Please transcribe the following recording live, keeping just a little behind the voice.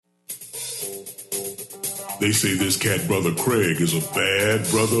They say this cat brother Craig is a bad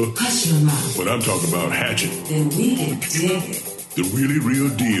brother. Hush your mouth. But I'm talking about Hatchet. Then we can dig it. The really real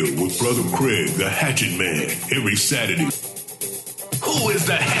deal with brother Craig, the Hatchet Man, every Saturday. Who is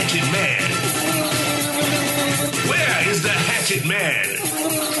the Hatchet Man? Where is the Hatchet Man?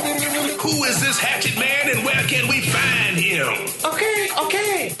 Who is this Hatchet Man and where can we find him?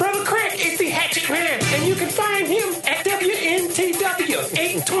 Okay. Brother Craig is the Hatchet Man, and you can find him at WNTW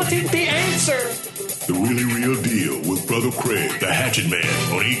 820 The Answer. The really real deal with brother Craig, the Hatchet Man,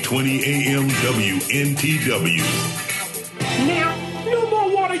 on 820 AM WNTW. Now, no more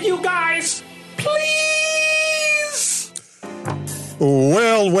water, you guys. Please.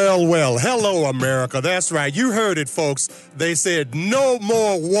 Well. Hello, America. That's right. You heard it, folks. They said no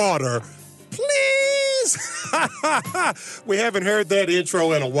more water. Please. We haven't heard that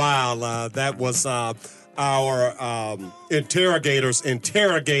intro in a while. That was our interrogators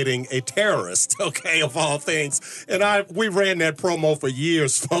interrogating a terrorist, okay, of all things. And we ran that promo for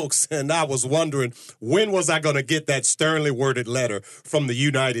years, folks, and I was wondering, when was I going to get that sternly worded letter from the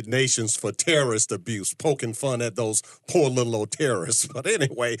United Nations for terrorist abuse, poking fun at those poor little old terrorists. But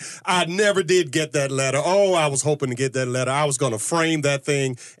anyway, I never did get that letter. Oh, I was hoping to get that letter. I was going to frame that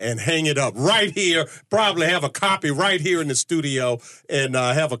thing and hang it up right here, probably have a copy right here in the studio, and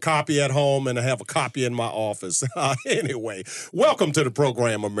have a copy at home, and have a copy in my office. Anyway, welcome to the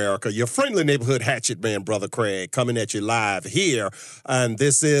program, America. Your friendly neighborhood hatchet man, Brother Craig, coming at you live here. And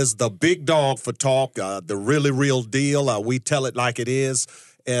this is the big dog for talk, the really real deal. We tell it like it is.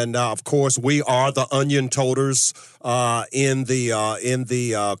 And, of course, we are the onion toters in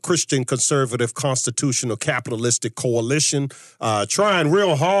the Christian Conservative Constitutional Capitalistic Coalition, trying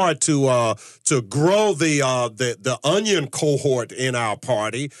real hard to grow the onion cohort in our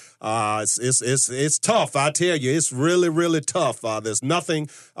party. It's tough, I tell you. It's really, really tough. There's nothing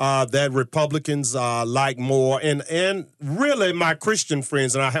that Republicans like more. And really, my Christian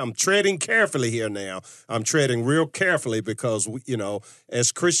friends, and I'm treading carefully here now. I'm treading real carefully because,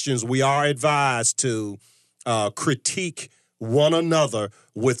 as Christians, we are advised to critique one another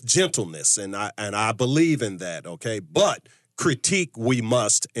with gentleness, and I believe in that, okay? But critique we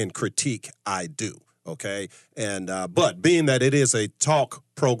must, and critique I do, okay? And but being that it is a talk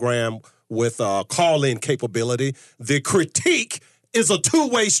program with call-in capability, the critique is a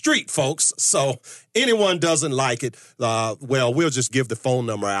two-way street, folks. So anyone doesn't like it, we'll just give the phone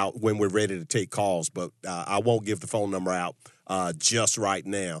number out when we're ready to take calls, but I won't give the phone number out just right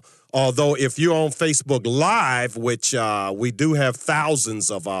now. Although if you're on Facebook Live, which we do have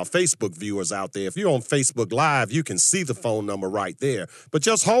thousands of Facebook viewers out there, if you're on Facebook Live, you can see the phone number right there. But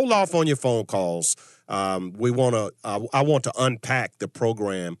just hold off on your phone calls. I want to unpack the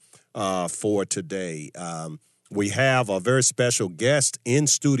program for today. We have a very special guest in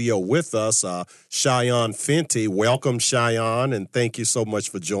studio with us, Shion Fenty. Welcome, Shion, and thank you so much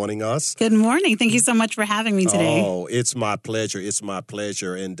for joining us. Good morning. Thank you so much for having me today. Oh, it's my pleasure. It's my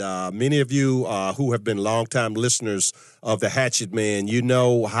pleasure. And many of you who have been longtime listeners of the Hatchet Man, you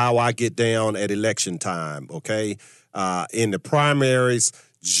know how I get down at election time, okay? In the primaries,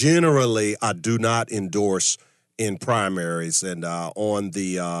 generally, I do not endorse in primaries, and on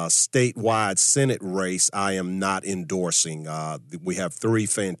the statewide Senate race, I am not endorsing. We have three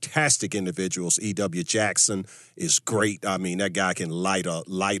fantastic individuals. E.W. Jackson is great. I mean, that guy can light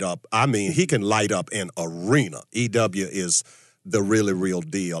up. I mean, he can light up an arena. E.W. is the really real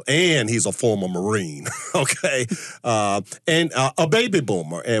deal, and he's a former Marine, okay, and a baby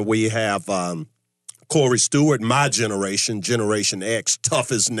boomer. And we have Corey Stewart, my generation, Generation X,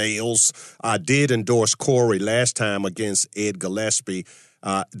 tough as nails. I did endorse Corey last time against Ed Gillespie.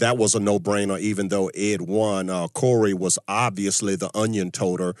 That was a no-brainer, even though Ed won. Corey was obviously the onion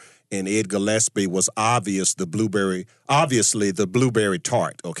toter, and Ed Gillespie was obviously the blueberry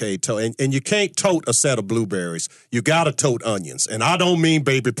tart, okay? And you can't tote a set of blueberries. You got to tote onions. And I don't mean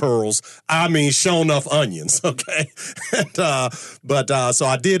baby pearls. I mean show enough onions, okay? So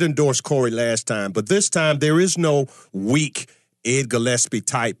I did endorse Corey last time. But this time there is no weak Ed Gillespie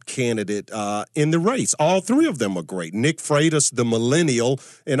type candidate in the race. All three of them are great. Nick Freitas, the millennial,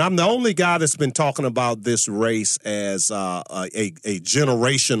 and I'm the only guy that's been talking about this race as a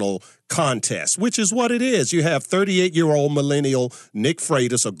generational contest, which is what it is. You have 38-year-old millennial Nick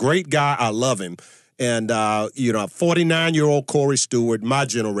Freitas, a great guy. I love him. And, 49-year-old Corey Stewart, my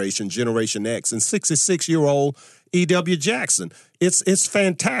generation, Generation X, and 66-year-old E.W. Jackson. It's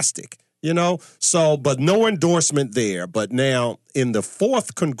fantastic. But no endorsement there. But now in the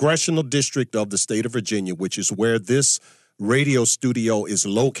 4th Congressional District of the state of Virginia, which is where this radio studio is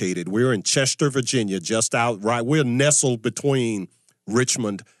located, we're in Chester, Virginia, just out right. We're nestled between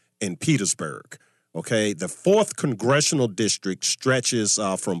Richmond and Petersburg. Okay, the 4th Congressional District stretches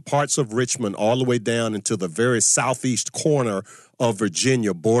from parts of Richmond all the way down into the very southeast corner of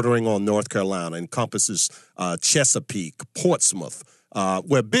Virginia, bordering on North Carolina, encompasses Chesapeake, Portsmouth,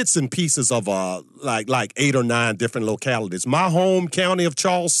 where bits and pieces of like 8 or 9 different localities. My home county of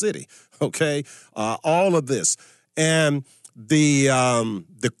Charles City, okay, all of this. And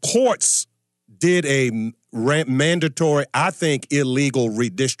the courts did a mandatory, I think, illegal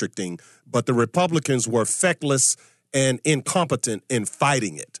redistricting, but the Republicans were feckless and incompetent in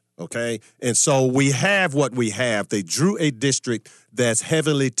fighting it, okay? And so we have what we have. They drew a district that's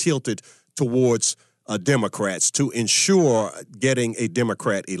heavily tilted towards Democrats to ensure getting a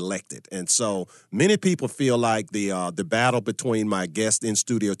Democrat elected. And so many people feel like the battle between my guest in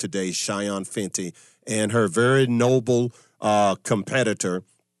studio today, Shion Fenty, and her very noble competitor,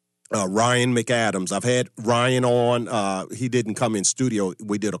 Ryan McAdams. I've had Ryan on. He didn't come in studio.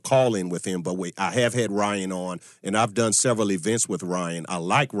 We did a call-in with him, but I have had Ryan on, and I've done several events with Ryan. I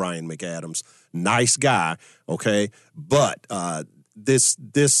like Ryan McAdams. Nice guy, okay? But this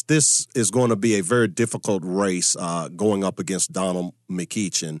is going to be a very difficult race going up against Donald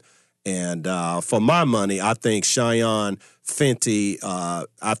McEachin. And for my money, I think Shion Fenty,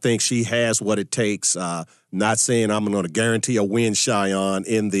 I think she has what it takes. Not saying I'm going to guarantee a win, Shion,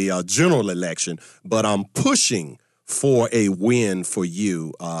 in the general election, but I'm pushing for a win for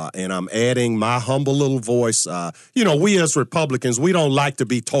you. And I'm adding my humble little voice. We as Republicans, we don't like to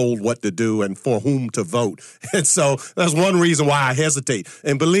be told what to do and for whom to vote. And so that's one reason why I hesitate.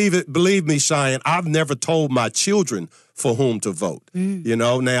 And believe me, Cheyenne, I've never told my children for whom to vote.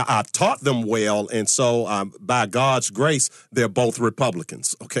 Now I've taught them well. And so by God's grace, they're both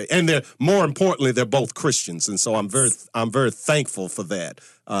Republicans. Okay. And more importantly, they're both Christians. And so I'm very thankful for that.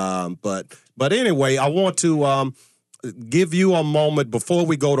 But anyway, I want to, give you a moment before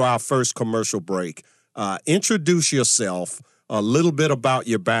we go to our first commercial break. Introduce yourself, a little bit about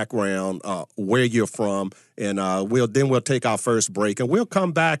your background, where you're from, and we'll take our first break, and we'll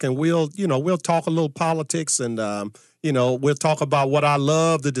come back and we'll talk a little politics, and we'll talk about what I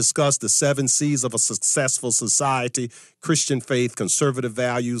love to discuss: the 7 C's of a successful society, Christian faith, conservative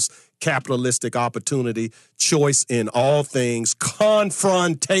values, capitalistic opportunity, choice in all things,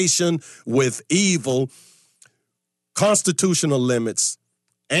 confrontation with evil, constitutional limits,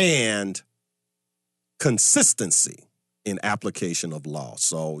 and consistency in application of law.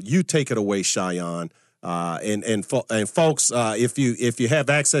 So you take it away, Shion. And folks, if you have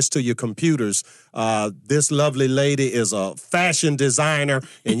access to your computers, this lovely lady is a fashion designer,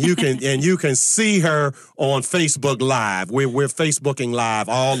 and you can see her on Facebook Live. We're Facebooking live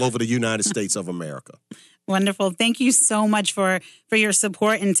all over the United States of America. Wonderful. Thank you so much for your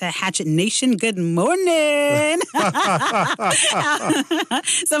support, and to Hatchet Nation, good morning.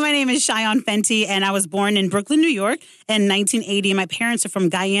 So my name is Shion Fenty, and I was born in Brooklyn, New York in 1980. My parents are from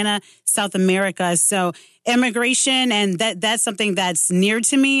Guyana, South America. So immigration, and that's something that's near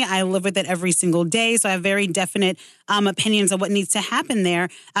to me. I live with it every single day. So I have very definite opinions of what needs to happen there.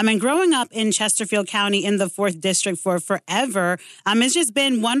 And growing up in Chesterfield County in the 4th District for forever, it's just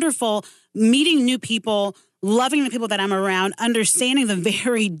been wonderful meeting new people, loving the people that I'm around, understanding the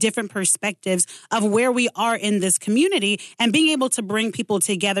very different perspectives of where we are in this community, and being able to bring people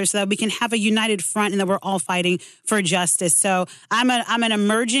together so that we can have a united front and that we're all fighting for justice. So I'm an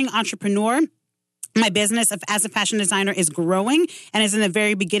emerging entrepreneur. My business as a fashion designer is growing and is in the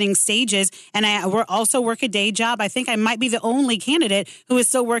very beginning stages. And I also work a day job. I think I might be the only candidate who is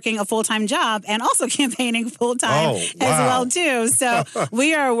still working a full-time job and also campaigning full-time as well, too. So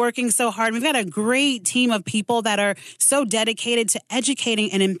we are working so hard. We've got a great team of people that are so dedicated to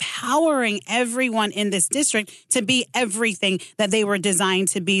educating and empowering everyone in this district to be everything that they were designed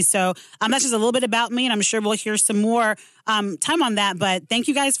to be. So that's just a little bit about me, and I'm sure we'll hear some more time on that. But thank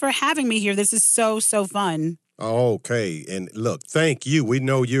you guys for having me here. This is so fun. Okay, and look, thank you. We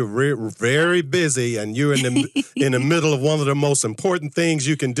know you're very busy, and you're in the middle of one of the most important things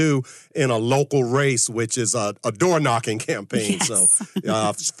you can do in a local race, which is a door knocking campaign. Yes.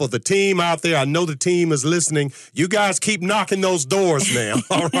 So, for the team out there, I know the team is listening. You guys keep knocking those doors now,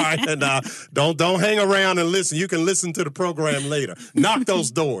 all right? And don't hang around and listen. You can listen to the program later. Knock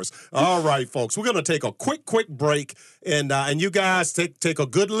those doors. All right, folks. We're going to take a quick break, and you guys take a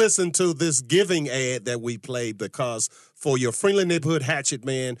good listen to this giving ad that we played, because for your friendly neighborhood hatchet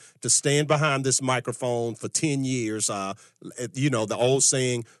man to stand behind this microphone for 10 years, the old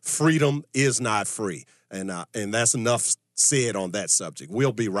saying, freedom is not free. And that's enough said on that subject.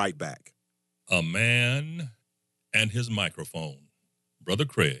 We'll be right back. A man and his microphone. Brother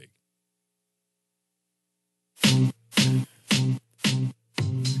Craig.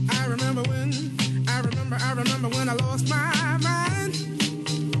 I remember when I lost my mind.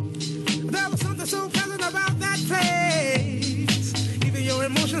 There was something so pleasant about that place. Even your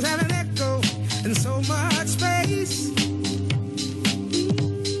emotions have an echo in so much space.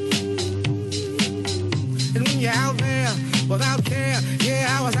 And when you're out there without care,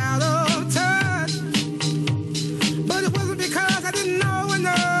 yeah, I was out of touch. But it wasn't because I didn't know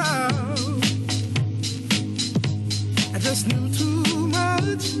enough. I just knew too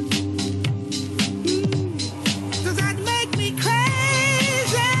much. Does that make me crazy?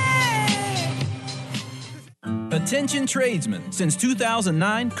 Attention tradesmen. Since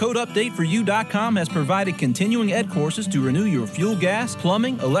 2009, CodeUpdateForYou.com has provided continuing ed courses to renew your fuel, gas,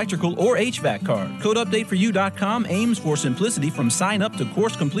 plumbing, electrical, or HVAC card. CodeUpdateForYou.com aims for simplicity from sign up to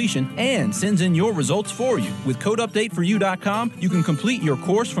course completion and sends in your results for you. With CodeUpdateForYou.com, you can complete your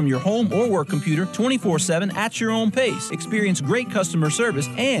course from your home or work computer 24/7 at your own pace, experience great customer service,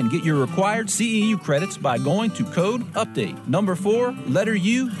 and get your required CEU credits by going to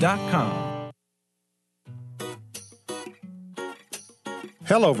CodeUpdate4U.com.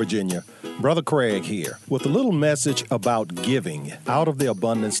 Hello, Virginia. Brother Craig here with a little message about giving out of the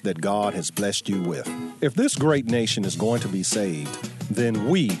abundance that God has blessed you with. If this great nation is going to be saved, then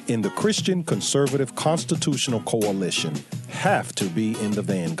we in the Christian Conservative Constitutional Coalition have to be in the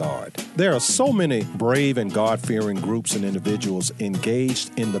vanguard. There are so many brave and God-fearing groups and individuals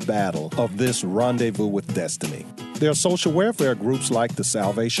engaged in the battle of this rendezvous with destiny. There are social welfare groups like the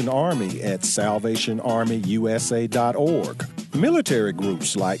Salvation Army at salvationarmyusa.org. Military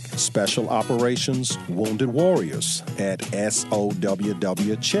groups like Special Operations Wounded Warriors at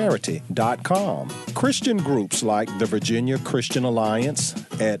SOWWcharity.com. Christian groups like the Virginia Christian Alliance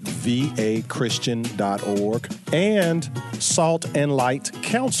at vachristian.org and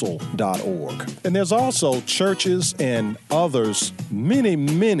saltandlightcouncil.org. And there's also churches and others, many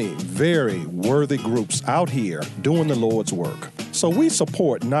very worthy groups out here doing the Lord's work. So we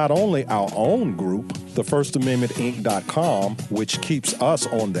support not only our own group, the FirstAmendmentInc.com, which keeps us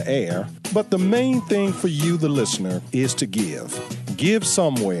on the air, but the main thing for you, the listener, is to give. Give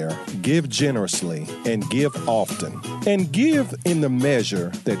somewhere, give generously, and give often. And give in the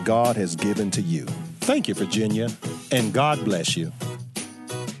measure that God has given to you. Thank you, Virginia, and God bless you.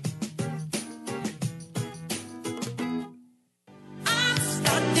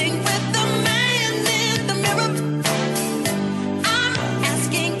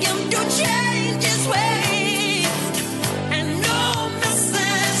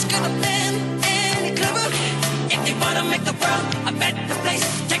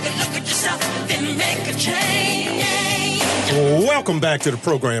 Welcome back to the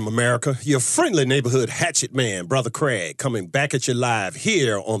program, America. Your friendly neighborhood hatchet man, Brother Craig, coming back at you live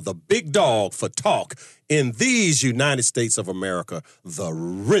here on the Big Dog for Talk in these United States of America, the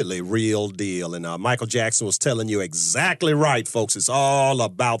really real deal. And Michael Jackson was telling you exactly right, folks. It's all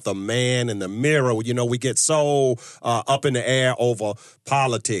about the man in the mirror. You know, we get so up in the air over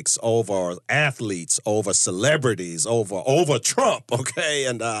politics, over athletes, over celebrities, over Trump, okay?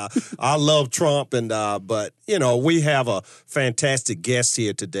 And I love Trump, and but, you know, we have a fantastic guest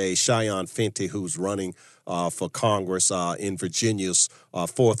here today, Shion Fenty, who's running for Congress in Virginia's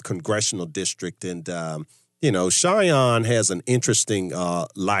 4th Congressional District. And, you know, Shion has an interesting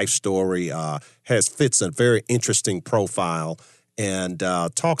life story, fits a very interesting profile, and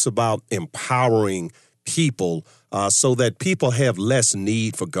talks about empowering people so that people have less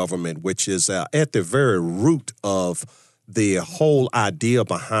need for government, which is at the very root of the whole idea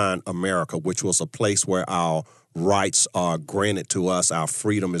behind America, which was a place where our rights are granted to us, our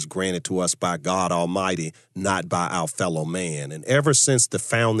freedom is granted to us by God Almighty, not by our fellow man. And ever since the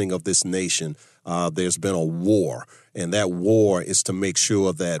founding of this nation, there's been a war, and that war is to make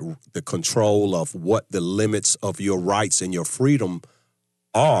sure that the control of what the limits of your rights and your freedom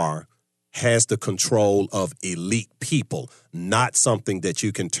are has the control of elite people, not something that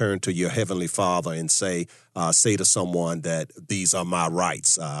you can turn to your Heavenly Father and say to someone that these are my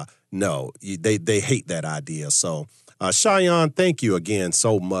rights. No, they hate that idea. So, Shion, thank you again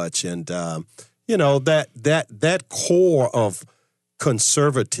so much. And, you know, that core of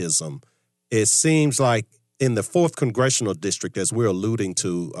conservatism, it seems like in the 4th Congressional District, as we're alluding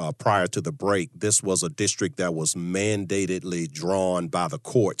to prior to the break, this was a district that was mandatedly drawn by the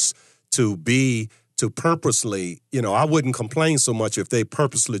courts to purposely, you know, I wouldn't complain so much if they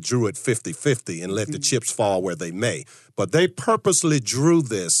purposely drew it 50-50 and let the chips fall where they may. But they purposely drew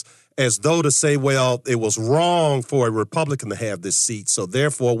this as though to say, well, it was wrong for a Republican to have this seat, so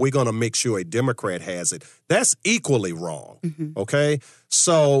therefore we're going to make sure a Democrat has it. That's equally wrong, okay?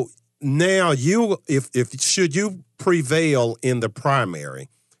 So now if should you prevail in the primary,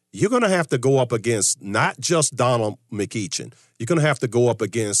 you're going to have to go up against not just Donald McEachin. You're going to have to go up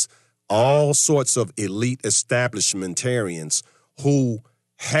against all sorts of elite establishmentarians who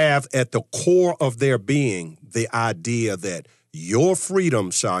have at the core of their being the idea that your freedom,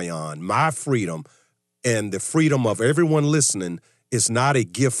 Shion, my freedom, and the freedom of everyone listening is not a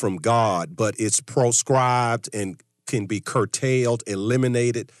gift from God, but it's proscribed and can be curtailed,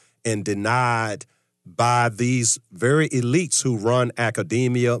 eliminated, and denied by these very elites who run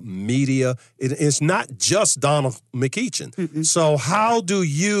academia, media. It's not just Donald McEachin. Mm-mm. So how do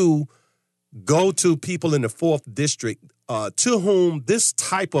you go to people in the 4th District to whom this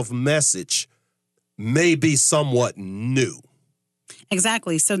type of message may be somewhat new?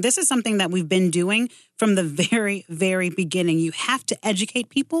 Exactly. So this is something that we've been doing from the very, very beginning. You have to educate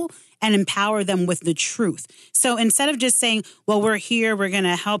people and empower them with the truth. So instead of just saying, well, we're here, we're going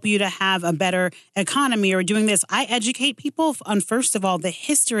to help you to have a better economy or doing this, I educate people on, first of all, the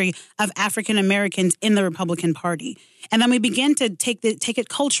history of African Americans in the Republican Party. And then we begin to take it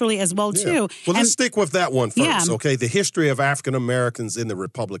culturally as well, too. Well, let's stick with that one first, okay? The history of African Americans in the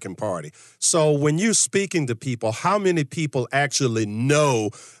Republican Party. So when you're speaking to people, how many people actually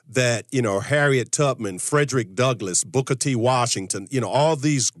know that, Harriet Tubman, Frederick Douglass, Booker T. Washington, all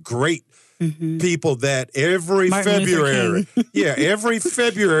these great people that every February, every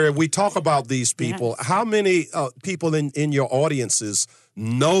February we talk about these people. Yes. How many people in your audiences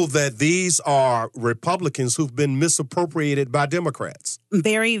know that these are Republicans who've been misappropriated by Democrats?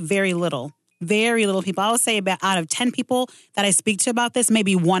 Very, very little. Very little people. I would say about out of 10 people that I speak to about this,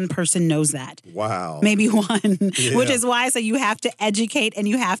 maybe one person knows that. Wow. Maybe one, which is why I say you have to educate and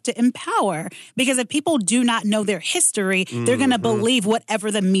you have to empower. Because if people do not know their history, they're going to believe whatever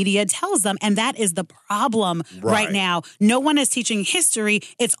the media tells them. And that is the problem right now. No one is teaching history.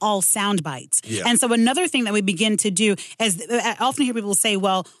 It's all sound bites. Yeah. And so another thing that we begin to do is I often hear people say,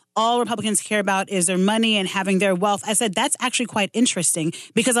 well, all Republicans care about is their money and having their wealth. I said, that's actually quite interesting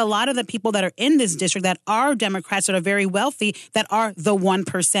because a lot of the people that are in this district that are Democrats that are very wealthy, that are the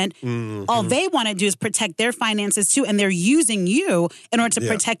 1%, all they want to do is protect their finances too. And they're using you in order to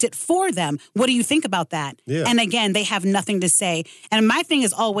protect it for them. What do you think about that? Yeah. And again, they have nothing to say. And my thing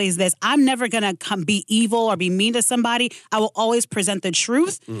is always this. I'm never going to be evil or be mean to somebody. I will always present the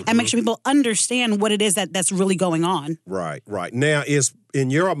truth and make sure people understand what it is that's really going on. Right. Now, in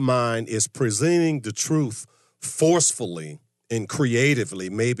your mind, is presenting the truth forcefully and creatively,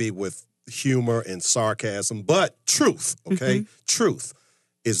 maybe with humor and sarcasm, but truth, okay? Truth.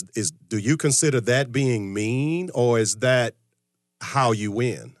 Do you consider that being mean, or is that how you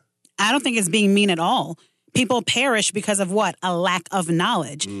win? I don't think it's being mean at all. People perish because of what? A lack of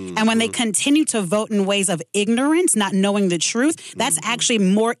knowledge. And when they continue to vote in ways of ignorance, not knowing the truth, that's actually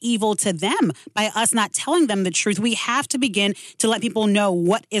more evil to them by us not telling them the truth. We have to begin to let people know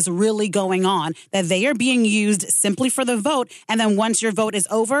what is really going on, that they are being used simply for the vote. And then once your vote is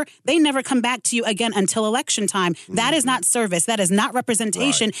over, they never come back to you again until election time. That is not service. That is not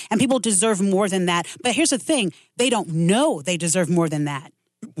representation. Right. And people deserve more than that. But here's the thing. They don't know they deserve more than that.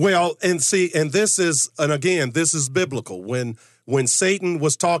 Well, and this is biblical. When Satan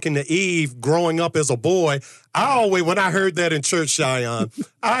was talking to Eve growing up as a boy, when I heard that in church, Shion,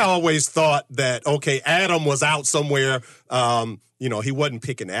 I always thought that, okay, Adam was out somewhere, he wasn't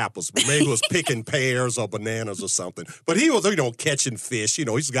picking apples, but maybe he was picking pears or bananas or something. But he was, catching fish,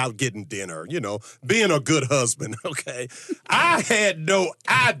 he's out getting dinner, being a good husband, okay? I had no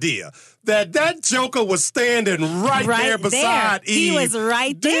idea that joker was standing right there beside Eve. He was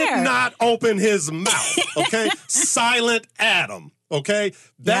right there. Did not open his mouth, okay? Silent Adam. Okay,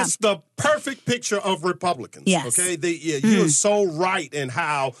 that's the perfect picture of Republicans. Yes. Okay, you're so right in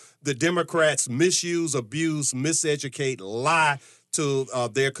how the Democrats misuse, abuse, miseducate, lie to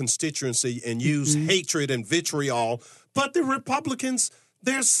their constituency and use hatred and vitriol. But the Republicans,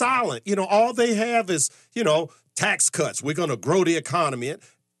 they're silent. All they have is, tax cuts. We're going to grow the economy.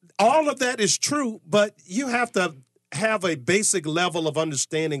 All of that is true, but you have to have a basic level of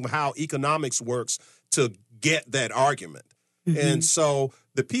understanding of how economics works to get that argument. And so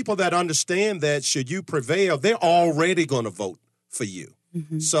the people that understand that, should you prevail, they're already going to vote for you.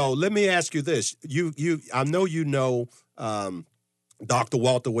 So let me ask you this. I know Dr.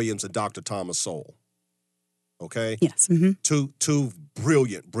 Walter Williams and Dr. Thomas Sowell, okay? Yes. Two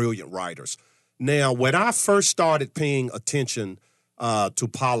brilliant writers. Now, when I first started paying attention to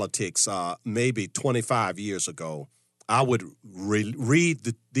politics maybe 25 years ago, I would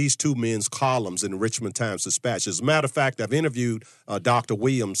read these two men's columns in the Richmond Times-Dispatch. As a matter of fact, I've interviewed Dr.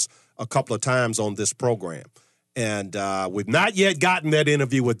 Williams a couple of times on this program. And we've not yet gotten that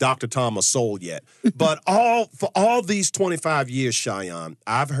interview with Dr. Thomas Sowell yet. But for all these 25 years, Shion,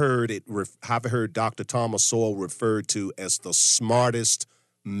 I've heard Dr. Thomas Sowell referred to as the smartest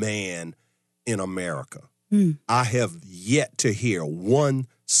man in America. I have yet to hear one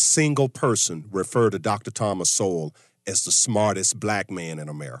single person refer to Dr. Thomas Sowell as the smartest black man in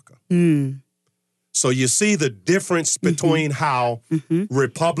America. So you see the difference between how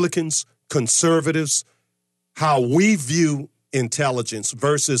Republicans, conservatives, how we view intelligence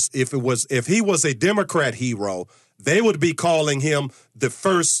versus if he was a Democrat hero, they would be calling him the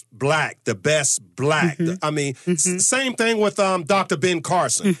first black, the best black. Same thing with Dr. Ben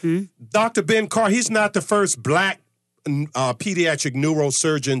Carson. Dr. Ben Carson, he's not the first black pediatric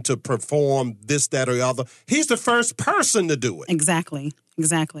neurosurgeon to perform this, that, or the other. He's the first person to do it. Exactly.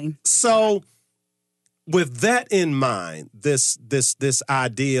 So with that in mind, this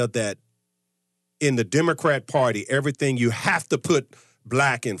idea that in the Democrat Party, everything you have to put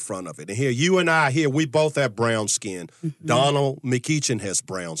black in front of it. And here, you and I here, we both have brown skin. Donald McEachin has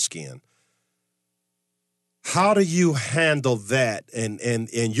brown skin. How do you handle that? And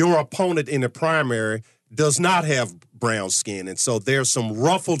your opponent in the primary does not have brown skin. And so there's some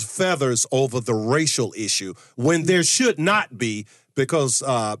ruffled feathers over the racial issue when there should not be, because,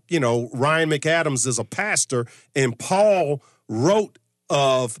 Ryan McAdams is a pastor, and Paul wrote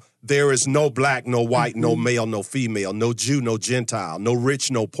of there is no black, no white, no male, no female, no Jew, no Gentile, no rich,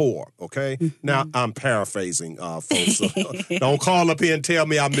 no poor, okay? Now, I'm paraphrasing, folks. So don't call up here and tell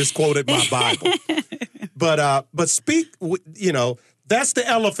me I misquoted my Bible. But speak, that's the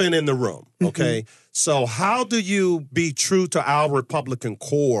elephant in the room, okay? So how do you be true to our Republican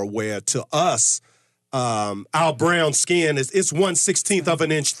core where to us, our brown skin it's 1/16 of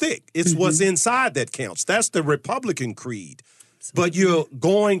an inch thick. It's what's inside that counts. That's the Republican creed. But you're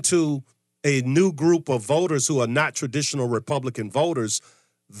going to a new group of voters who are not traditional Republican voters.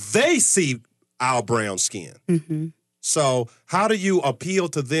 They see our brown skin. So how do you appeal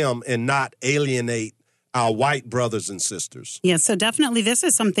to them and not alienate our white brothers and sisters? Yeah, so definitely this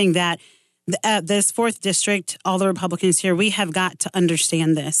is something that this 4th District, all the Republicans here, we have got to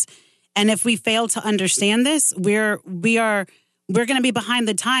understand this. And if we fail to understand this, we're going to be behind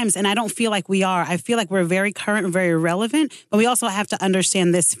the times, and I don't feel like we are. I feel like we're very current, very relevant, but we also have to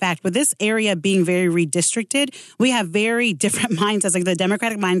understand this fact. With this area being very redistricted, we have very different mindsets, like the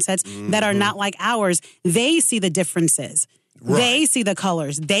Democratic mindsets that are not like ours. They see the differences. Right. They see the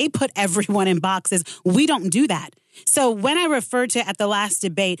colors. They put everyone in boxes. We don't do that. So when I referred to at the last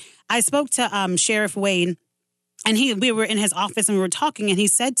debate, I spoke to Sheriff Wade, and we were in his office and we were talking, and he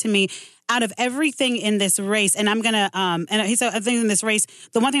said to me, out of everything in this race, and I'm going to, and he said, I think in this race,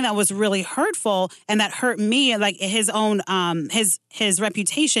 the one thing that was really hurtful and that hurt me, like his own, his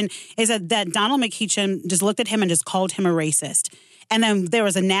reputation, is that Donald McEachin just looked at him and just called him a racist. And then there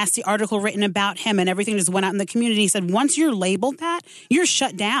was a nasty article written about him, and everything just went out in the community. He said, once you're labeled that, you're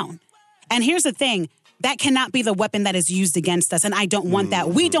shut down. And here's the thing. That cannot be the weapon that is used against us, and I don't want that.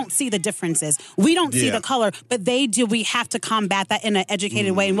 We don't see the differences. We don't see the color, but they do. We have to combat that in an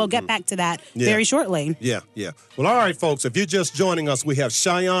educated way, and we'll get back to that very shortly. Yeah. Well, all right, folks, if you're just joining us, we have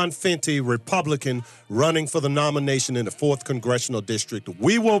Shion Fenty, Republican, running for the nomination in the 4th Congressional District.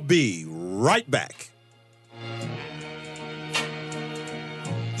 We will be right back.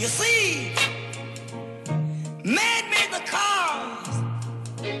 You see, man made the cars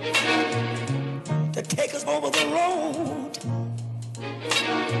to take us over the road.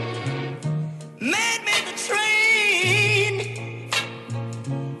 Man made the train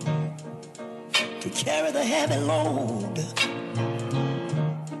to carry the heavy load.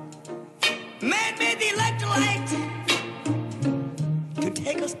 Man made the electric light to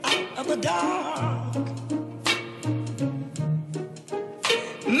take us out of the dark.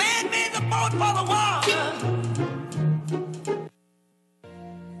 Man made the boat for the water.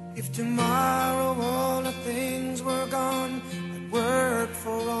 If tomorrow all the things were gone I'd worked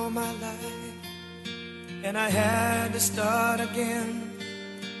for all my life, and I had to start again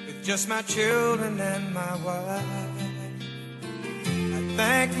with just my children and my wife, I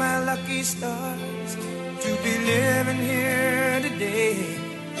thank my lucky stars to be living here today,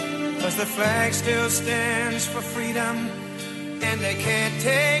 'cause the flag still stands for freedom, and they can't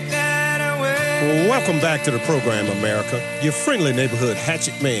take that away. Welcome back to the program, America. Your friendly neighborhood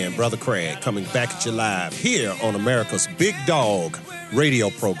hatchet man, Brother Craig, coming back at you live here on America's Big Dog radio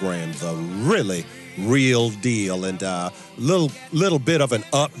program, the really real deal. And little bit of an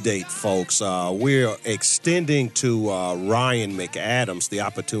update, folks. We're extending to Ryan McAdams the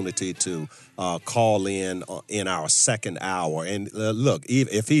opportunity to call in our second hour. And look,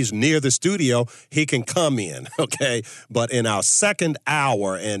 if he's near the studio, he can come in, okay? But in our second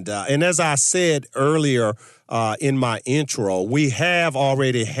hour, and as I said earlier in my intro, we have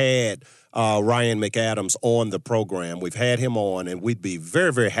already had Ryan McAdams on the program. We've had him on, and we'd be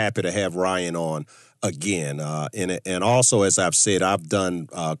very, very happy to have Ryan on again. And also, as I've said, I've done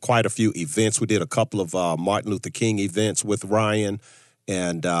quite a few events. We did a couple of Martin Luther King events with Ryan,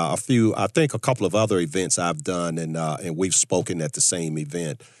 and a couple of other events I've done, and we've spoken at the same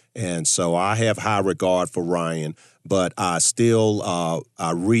event. And so I have high regard for Ryan, but I still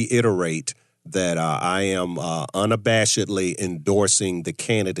I reiterate that I am unabashedly endorsing the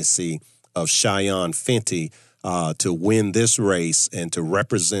candidacy of Shion Fenty to win this race and to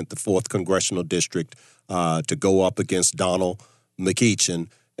represent the 4th Congressional District to go up against Donald McEachin.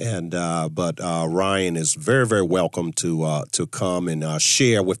 But Ryan is very, very welcome to come and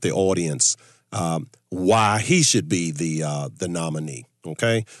share with the audience why he should be the nominee.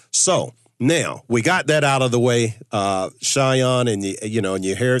 Okay, so now we got that out of the way, Shion, and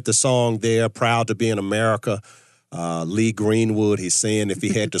you heard the song there, "Proud to Be in America." Lee Greenwood, he's saying if he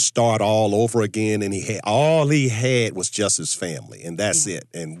had to start all over again, and all he had was just his family, and that's it.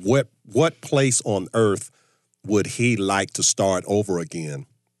 And what place on earth would he like to start over again?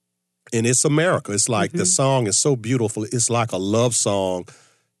 And it's America. It's like the song is so beautiful. It's like a love song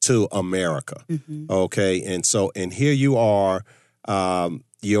to America. Okay, and here you are.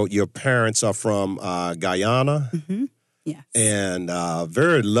 Your parents are from Guyana. Yes. And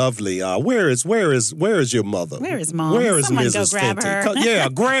very lovely. Where is your mother? Where is Mom? Where is Someone Mrs. go grab Fenty? her.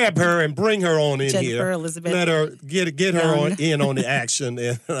 Grab her and bring her on in Jennifer here. Elizabeth Let her get her in on the action,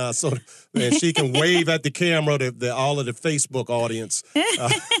 and and she can wave at the camera to all of the Facebook audience.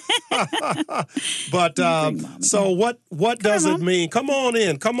 But so what does it mean? Come on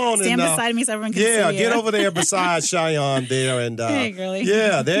in. Stand beside me so everyone can see you. Get over there beside Shion there, and hey, girlie.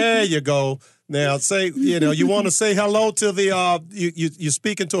 Yeah, there you go. Now, you want to say hello to the, you're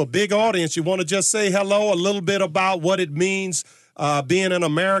speaking to a big audience. You want to just say hello, a little bit about what it means being an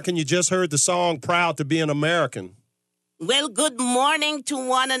American. You just heard the song, "Proud to Be an American." Well, good morning to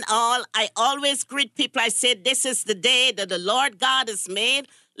one and all. I always greet people. I said, this is the day that the Lord God has made.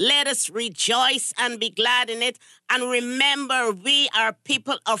 Let us rejoice and be glad in it. And remember, we are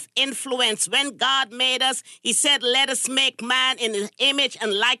people of influence. When God made us, he said, let us make man in his image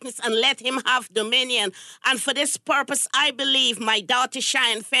and likeness and let him have dominion. And for this purpose, I believe my daughter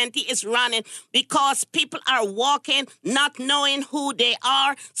Shion Fenty is running because people are walking not knowing who they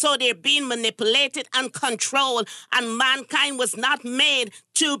are. So they're being manipulated and controlled. And mankind was not made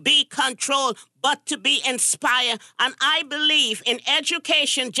to be controlled, but to be inspired. And I believe in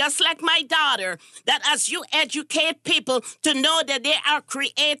education, just like my daughter, that as you educate people to know that they are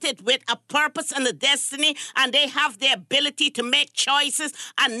created with a purpose and a destiny, and they have the ability to make choices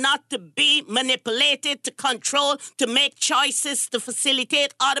and not to be manipulated, to control, to make choices, to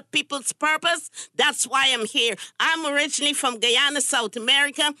facilitate other people's purpose. That's why I'm here. I'm originally from Guyana, South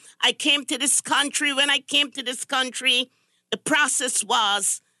America. I came to this country. When I came to this country, the process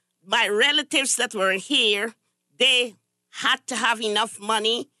was my relatives that were here, they had to have enough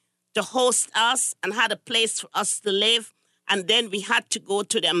money to host us and had a place for us to live. And then we had to go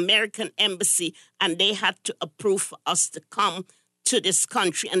to the American embassy, and they had to approve for us to come to this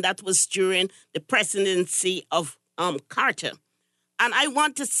country. And that was during the presidency of Carter. And I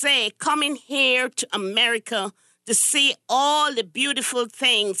want to say, coming here to America to see all the beautiful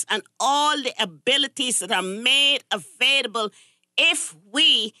things and all the abilities that are made available if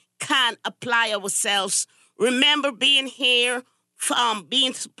we can apply ourselves. Remember being here,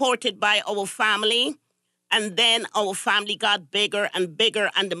 being supported by our family, and then our family got bigger and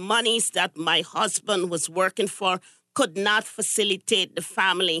bigger, and the monies that my husband was working for could not facilitate the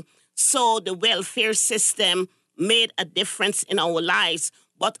family. So the welfare system made a difference in our lives.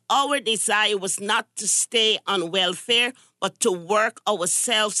 But our desire was not to stay on welfare, but to work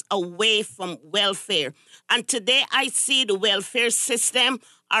ourselves away from welfare. And today I see the welfare system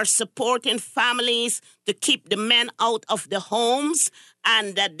are supporting families to keep the men out of the homes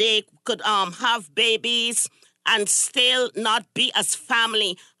and that they could have babies and still not be as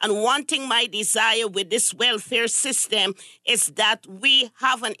family. And one thing my desire with this welfare system is that we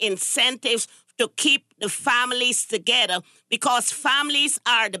have an incentive to keep the families together, because families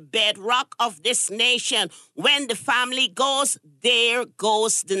are the bedrock of this nation. When the family goes, there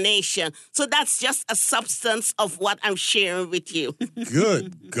goes the nation. So that's just a substance of what I'm sharing with you.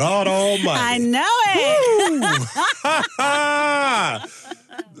 Good God Almighty. I know it.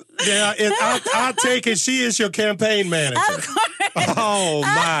 Yeah, I'll take it. She is your campaign manager. Of course. Oh,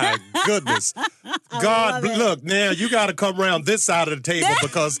 my goodness. God, look, now you got to come around this side of the table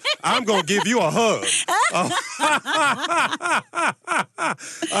because I'm going to give you a hug.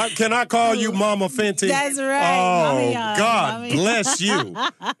 Can I call you Mama Fenty? That's right. Oh, Mommy, God Mommy. bless you.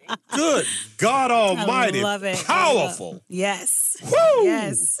 Good God Almighty. I love it. Powerful. Yes. Woo!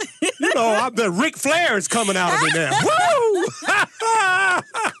 Yes. You know, I bet Ric Flair is coming out of me now. Woo!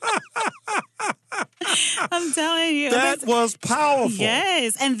 I'm telling you. That was powerful.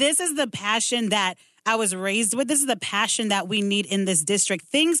 Yes. And this is the passion that I was raised with. This is the passion that we need in this district.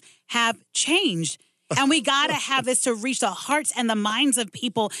 Things have changed. And we got to have this to reach the hearts and the minds of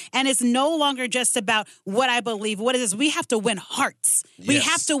people. And it's no longer just about what I believe. What is this? We have to win hearts. Yes. We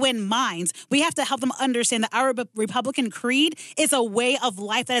have to win minds. We have to help them understand that our Republican creed is a way of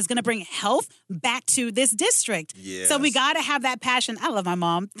life that is going to bring health back to this district. Yes. So we got to have that passion. I love my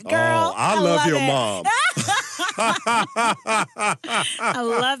mom. Girl, I love your mom. I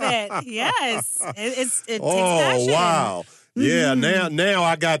love it. Yes. It takes passion. Oh, wow. Yeah, now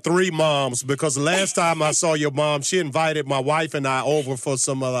I got 3 moms because the last time I saw your mom, she invited my wife and I over for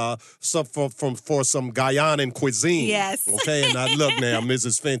some Guyanan cuisine. Yes. Okay, and I look now,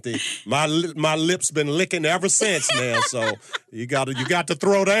 Mrs. Fenty, my lips been licking ever since now. So you got to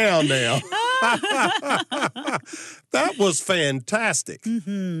throw down now. That was fantastic.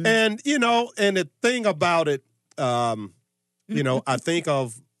 Mm-hmm. And and the thing about it, I think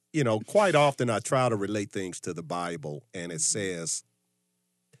of. Quite often I try to relate things to the Bible, and it says,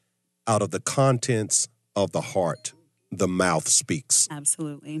 out of the contents of the heart, the mouth speaks.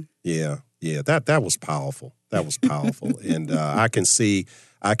 Absolutely. Yeah. That was powerful. That was powerful. And I can see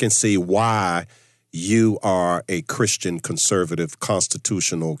why you are a Christian, conservative,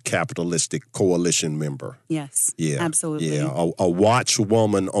 constitutional, capitalistic coalition member. Yes. Yeah. Absolutely. Yeah. A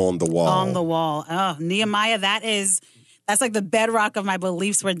watchwoman on the wall. On the wall. Oh, Nehemiah, that's like the bedrock of my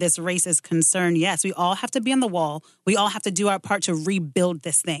beliefs where this race is concerned. Yes, we all have to be on the wall. We all have to do our part to rebuild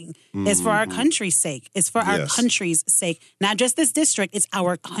this thing. Mm-hmm. It's for our country's sake. It's for our country's sake. Not just this district, it's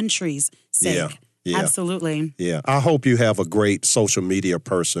our country's sake. Yeah. Yeah. Absolutely. Yeah. I hope you have a great social media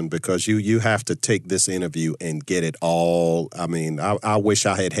person because you have to take this interview and get it all. I mean, I wish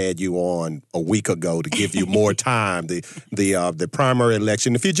I had you on a week ago to give you more time. The primary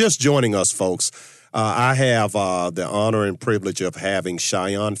election. If you're just joining us, folks, I have the honor and privilege of having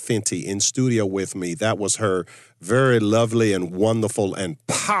Shion Fenty in studio with me. That was her very lovely and wonderful and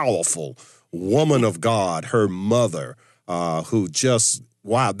powerful woman of God, her mother, who just,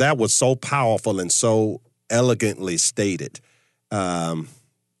 wow, that was so powerful and so elegantly stated. And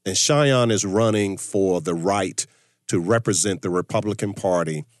Shion is running for the right to represent the Republican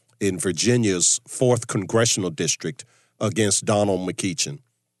Party in Virginia's 4th Congressional District against Donald McEachin.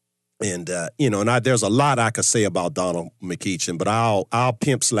 And, there's a lot I could say about Donald McEachin, but I'll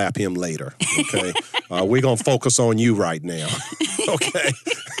pimp slap him later, okay? We're going to focus on you right now, okay?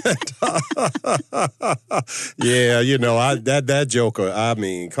 Yeah, that joker, I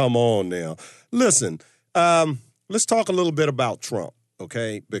mean, come on now. Listen, let's talk a little bit about Trump,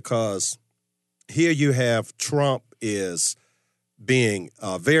 okay? Because here you have Trump is being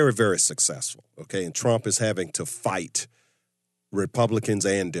very, very successful, okay? And Trump is having to fight Republicans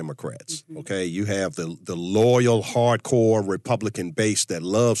and Democrats, okay? You have the loyal, hardcore Republican base that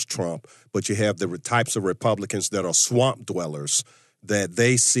loves Trump, but you have the types of Republicans that are swamp dwellers, that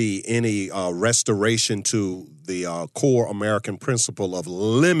they see any restoration to the core American principle of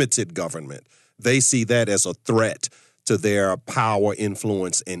limited government. They see that as a threat to their power,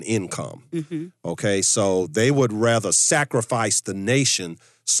 influence, and income, okay? So they would rather sacrifice the nation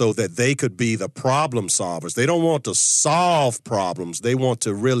so that they could be the problem solvers. They don't want to solve problems. They want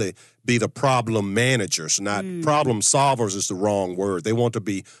to really be the problem managers. Not problem solvers is the wrong word. They want to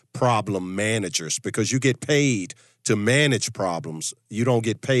be problem managers because you get paid to manage problems. You don't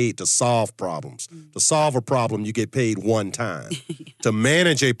get paid to solve problems. To solve a problem, you get paid one time. To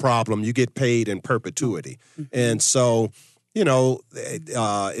manage a problem, you get paid in perpetuity. And so,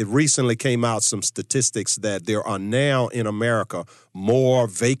 it recently came out some statistics that there are now in America more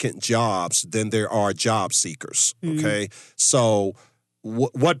vacant jobs than there are job seekers, okay? So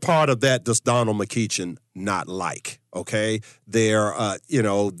what part of that does Donald McEachin not like, okay? There,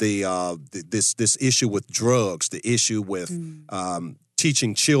 this issue with drugs, the issue with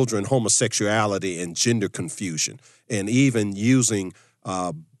teaching children homosexuality and gender confusion, and even using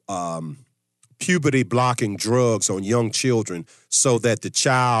puberty-blocking drugs on young children so that the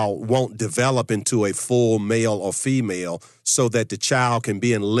child won't develop into a full male or female, so that the child can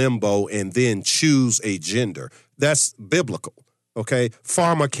be in limbo and then choose a gender. That's biblical, okay?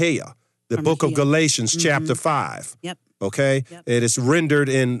 Pharmakeia, the book of Galatians, chapter 5. Yep. Okay? Yep. It is rendered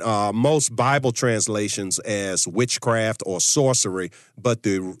in most Bible translations as witchcraft or sorcery, but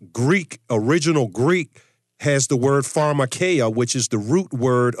the original Greek, has the word pharmakeia, which is the root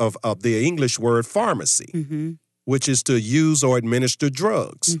word of the English word pharmacy, which is to use or administer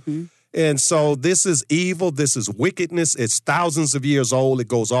drugs. And so this is evil. This is wickedness. It's thousands of years old. It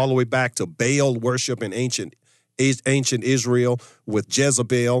goes all the way back to Baal worship in ancient Israel with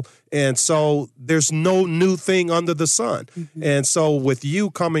Jezebel. And so there's no new thing under the sun. And so with you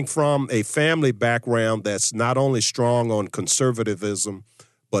coming from a family background that's not only strong on conservatism,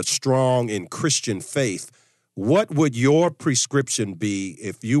 but strong in Christian faith, what would your prescription be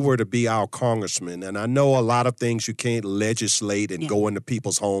if you were to be our congressman? And I know a lot of things you can't legislate and go into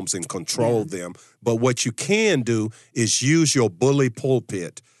people's homes and control them, but what you can do is use your bully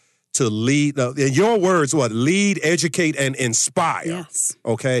pulpit to lead, in your words, lead, educate, and inspire. Yes.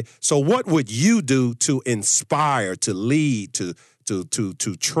 Okay? So what would you do to inspire, to lead, to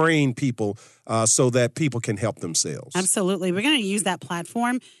train people so that people can help themselves? Absolutely. We're going to use that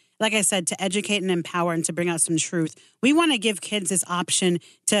platform, like I said, to educate and empower and to bring out some truth. We want to give kids this option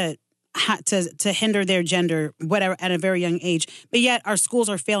to hinder their gender, whatever, at a very young age. But yet our schools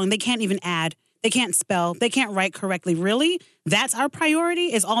are failing. They can't even add. They can't spell. They can't write correctly. Really? That's our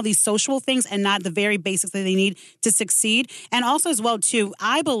priority, is all these social things and not the very basics that they need to succeed. And also as well, too,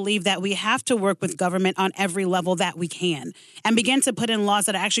 I believe that we have to work with government on every level that we can and begin to put in laws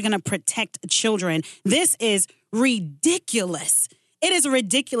that are actually going to protect children. This is ridiculous. It is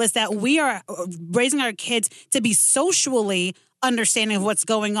ridiculous that we are raising our kids to be socially understanding of what's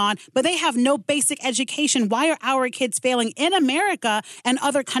going on, but they have no basic education. Why are our kids failing in America and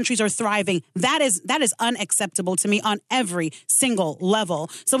other countries are thriving? That is unacceptable to me on every single level.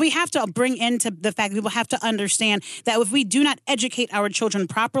 So we have to bring into the fact that people have to understand that if we do not educate our children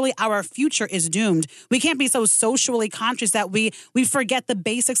properly, our future is doomed. We can't be so socially conscious that we forget the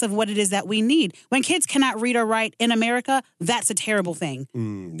basics of what it is that we need. When kids cannot read or write in America, that's a terrible thing.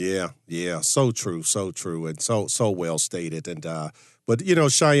 Yeah. So true, and so well stated. And but you know,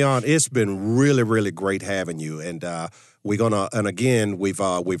 Shion, it's been really, really great having you. And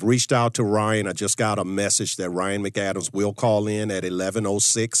we've reached out to Ryan. I just got a message that Ryan McAdams will call in at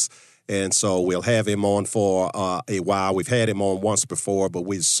 11:06. And so we'll have him on for a while. We've had him on once before, but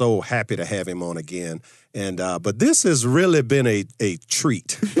we're so happy to have him on again. And but this has really been a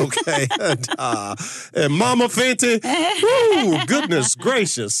treat, okay? and Mama Fenty, woo, goodness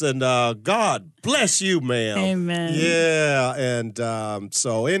gracious, and God bless you, ma'am. Amen. Yeah, and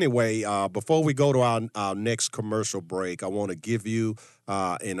so anyway, before we go to our next commercial break, I want to give you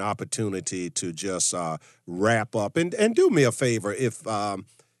an opportunity to just wrap up and do me a favor. If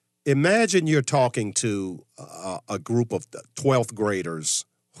imagine you're talking to a group of 12th graders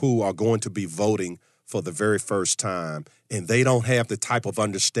who are going to be voting for the very first time, and they don't have the type of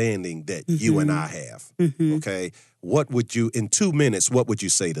understanding that you and I have, okay? What would you, in 2 minutes, what would you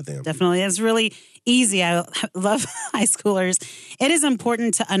say to them? Definitely. It's really easy. I love high schoolers. It is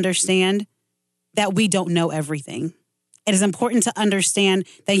important to understand that we don't know everything. It is important to understand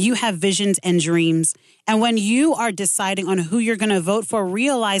that you have visions and dreams. And when you are deciding on who you're going to vote for,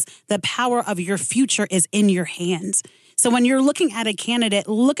 realize the power of your future is in your hands. So when you're looking at a candidate,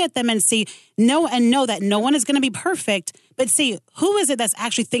 look at them and know that no one is going to be perfect, but see, who is it that's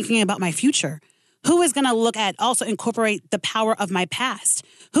actually thinking about my future? Who is going to look at, also incorporate the power of my past?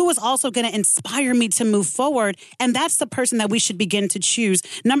 Who is also going to inspire me to move forward? And that's the person that we should begin to choose.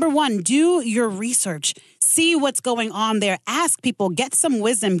 Number one, do your research. See what's going on there. Ask people, get some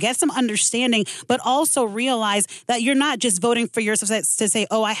wisdom, get some understanding, but also realize that you're not just voting for yourself to say,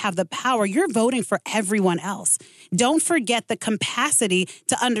 oh, I have the power. You're voting for everyone else. Don't forget the capacity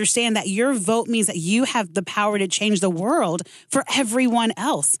to understand that your vote means that you have the power to change the world for everyone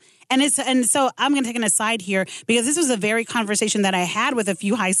else. And so I'm going to take an aside here because this was a very conversation that I had with a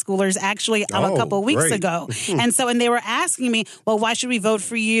few high schoolers actually a couple of weeks ago. And they were asking me, well, why should we vote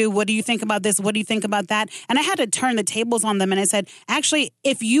for you? What do you think about this? What do you think about that? And I had to turn the tables on them. And I said, actually,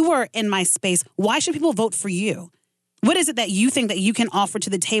 if you were in my space, why should people vote for you? What is it that you think that you can offer to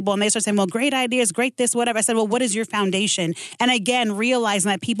the table? And they start saying, well, great ideas, great this, whatever. I said, well, what is your foundation? And again, realizing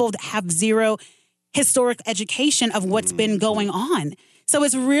that people have zero historic education of what's been going on. So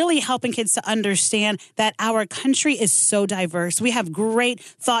it's really helping kids to understand that our country is so diverse. We have great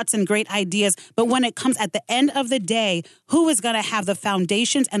thoughts and great ideas, but when it comes at the end of the day, who is going to have the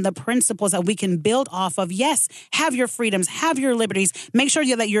foundations and the principles that we can build off of? Yes, have your freedoms, have your liberties, make sure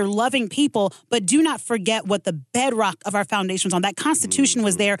that you're loving people, but do not forget what the bedrock of our foundation was on. That Constitution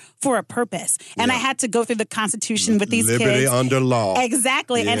was there for a purpose. And I had to go through the Constitution with these Liberty kids. under law.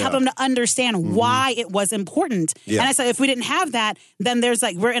 Exactly. And help them to understand why it was important. Yeah. And I said, if we didn't have that, then there's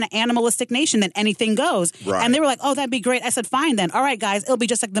like, we're in an animalistic nation, then anything goes. Right. And they were like, oh, that'd be great. I said, fine then. All right, guys, it'll be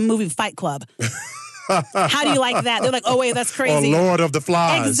just like the movie Fight Club. How do you like that? They're like, oh, wait, that's crazy. Or Lord of the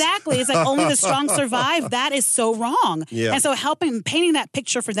Flies. Exactly. It's like only the strong survive. That is so wrong. Yeah. And so painting that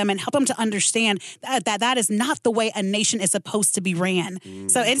picture for them and help them to understand that is not the way a nation is supposed to be ran.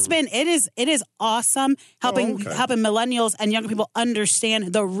 So it is awesome helping millennials and younger people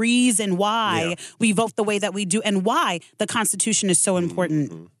understand the reason why we vote the way that we do and why the Constitution is so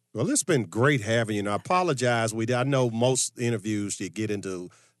important. Well, it's been great having you. And I apologize. I know most interviews you get into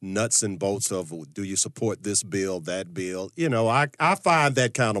nuts and bolts of, do you support this bill, that bill? You know, I find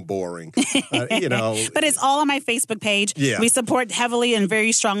that kind of boring. You know. But it's all on my Facebook page. Yeah. We support heavily and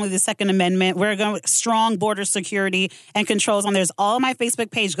very strongly the Second Amendment. We're going with strong border security and controls on there's all on my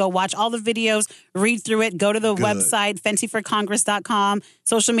Facebook page. Go watch all the videos, read through it, go to the website, FentyForCongress.com.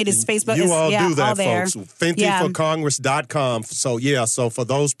 Social media is Facebook. You all do that, all there. folks. FentyForCongress.com. So, so for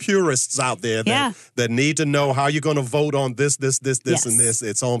those purists out there that need to know how you're going to vote on this, and this,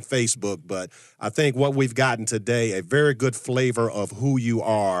 it's on Facebook. But I think what we've gotten today, a very good flavor of who you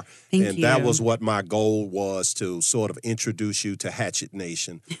are. Thank you. That was what my goal was, to sort of introduce you to Hatchet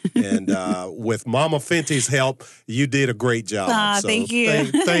Nation. And with Mama Fenty's help, you did a great job. So thank you.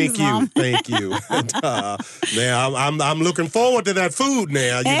 Thank you. Mom. Thank you. And, now I'm looking forward to that food now.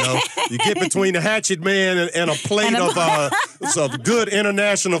 You know, you get between the Hatchet Man and a plate of some good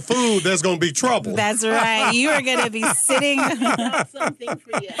international food, there's going to be trouble. That's right. You are going to be sitting. Something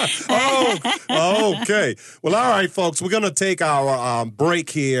for you. Oh, okay. Well, all right, folks, we're going to take our break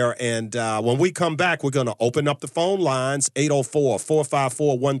here. And when we come back, we're going to open up the phone lines,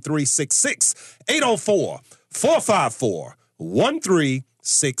 804-454-1366,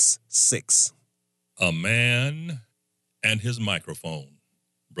 804-454-1366. A man and his microphone.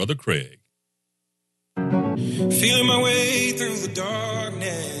 Brother Craig. Feeling my way through the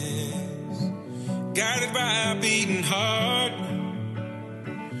darkness, guided by a beating heart.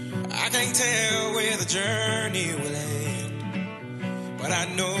 I can't tell where the journey will end, but I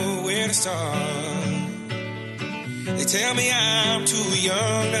know where to start. They tell me I'm too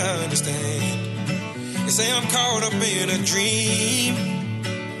young to understand. They say I'm caught up in a dream.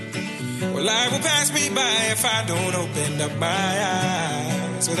 Well, life will pass me by if I don't open up my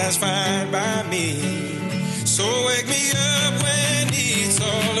eyes, so that's fine by me. So wake me up when it's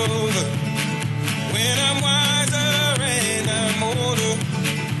all over, when I'm wiser and I'm older.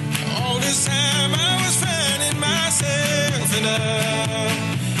 All this time I was finding myself and I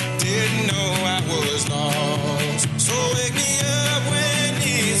didn't know I was lost. So wake me up when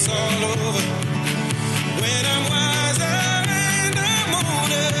it's all over, when I'm wiser and I'm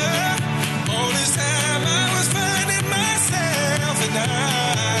older. All this time I was finding myself and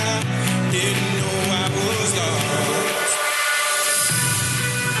I didn't know I was lost.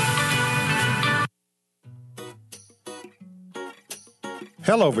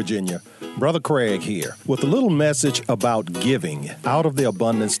 Hello, Virginia. Brother Craig here with a little message about giving out of the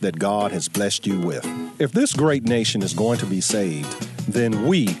abundance that God has blessed you with. If this great nation is going to be saved, then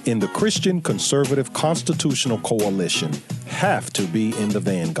we in the Christian Conservative Constitutional Coalition have to be in the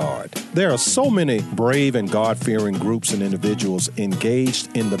vanguard. There are so many brave and God-fearing groups and individuals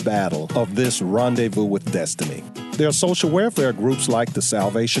engaged in the battle of this rendezvous with destiny. There are social welfare groups like the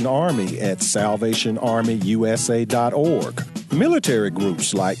Salvation Army at salvationarmyusa.org. Military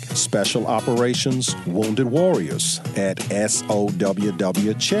groups like Special Operations Wounded Warriors at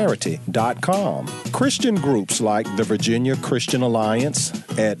SOWWcharity.com. Christian groups like the Virginia Christian Alliance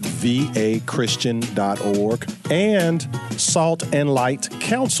at vachristian.org and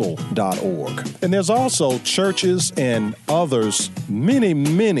saltandlightcouncil.org. And there's also churches and others, many,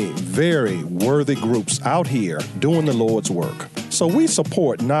 many very worthy groups out here doing the Lord's work. So we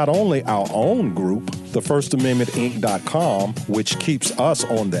support not only our own group, the FirstAmendmentInc.com, which keeps us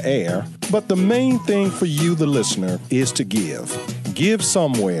on the air, but the main thing for you, the listener, is to give. Give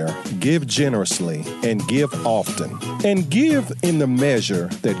somewhere, give generously, and give often. And give in the measure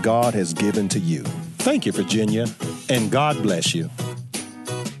that God has given to you. Thank you, Virginia, and God bless you.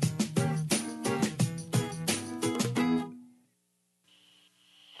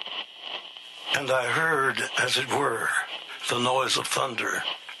 And I heard, as it were, the noise of thunder.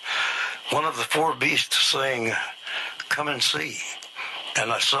 One of the four beasts saying, "Come and see."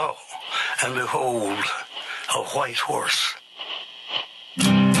 And I saw, and behold, a white horse.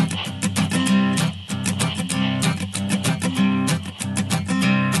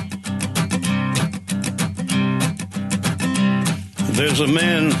 There's a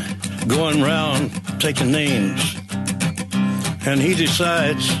man going round taking names, and he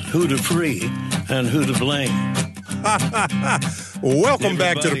decides who to free and who to blame. Welcome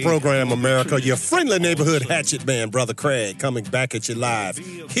back to the program, America. Your friendly neighborhood hatchet man, Brother Craig, coming back at you live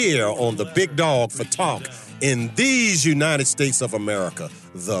here on the Big Dog for Talk in these United States of America,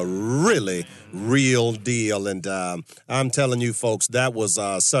 the really real deal. And I'm telling you, folks, that was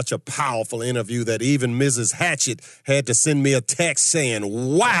such a powerful interview that even Mrs. Hatchet had to send me a text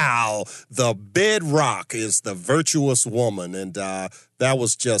saying, wow, the bedrock is the virtuous woman. And that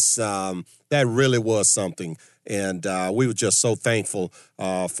was just, that really was something. And we were just so thankful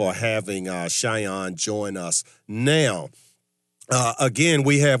for having Shion join us. Now, again,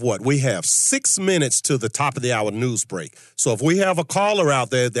 we have what? We have 6 minutes to the top of the hour news break. So if we have a caller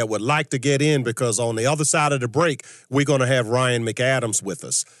out there that would like to get in, because on the other side of the break, we're going to have Ryan McAdams with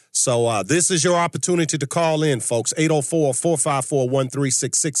us. So this is your opportunity to call in, folks.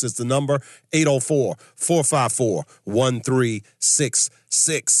 804-454-1366 is the number. 804-454-1366.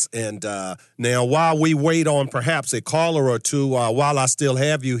 And now, while we wait on perhaps a caller or two, while I still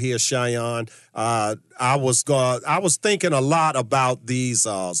have you here, Shion, I was thinking a lot about these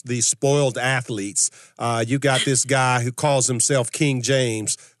spoiled athletes. You got this guy who calls himself King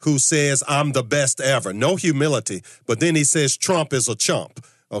James, who says, "I'm the best ever." No humility, but then he says Trump is a chump.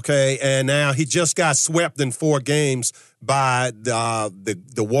 Okay, and now he just got swept in 4 games by the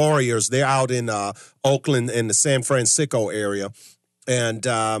Warriors. They're out in Oakland in the San Francisco area. And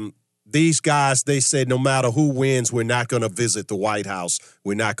these guys, they said no matter who wins, we're not going to visit the White House.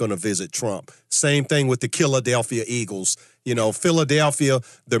 We're not going to visit Trump. Same thing with the Philadelphia Eagles. You know, Philadelphia,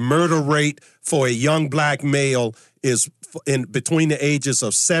 the murder rate for a young black male is in between the ages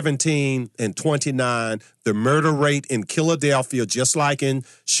of 17 and 29. The murder rate in Philadelphia, just like in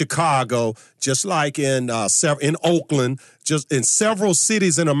Chicago, just like in Oakland, just in several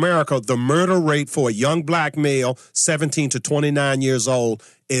cities in America, the murder rate for a young black male, 17 to 29 years old,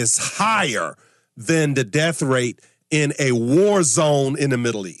 is higher than the death rate in a war zone in the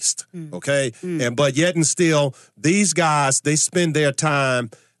Middle East. Okay, but yet and still, these guys, they spend their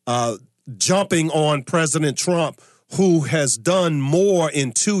time jumping on President Trump, who has done more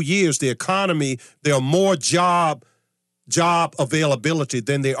in 2 years. The economy, there are more job availability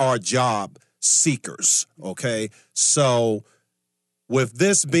than there are job seekers, okay? So with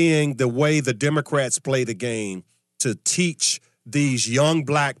this being the way the Democrats play the game, to teach these young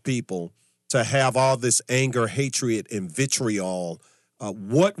black people to have all this anger, hatred, and vitriol,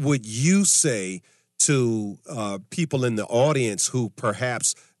 what would you say to people in the audience who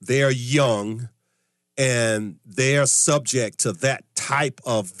perhaps they're young and they're subject to that type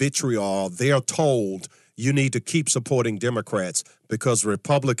of vitriol? They're told you need to keep supporting Democrats because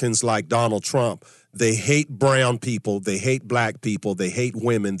Republicans like Donald Trump, they hate brown people, they hate black people, they hate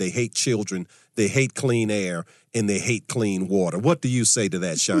women, they hate children, they hate clean air, and they hate clean water. What do you say to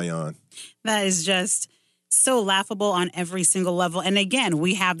that, Shion? That is just so laughable on every single level. And again,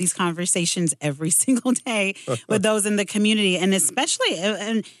 we have these conversations every single day with those in the community, and especially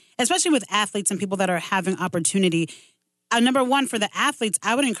with athletes and people that are having opportunity. Number one, for the athletes,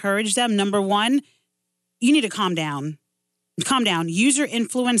 I would encourage them, number one, you need to calm down. Calm down. Use your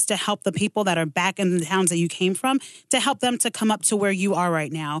influence to help the people that are back in the towns that you came from, to help them to come up to where you are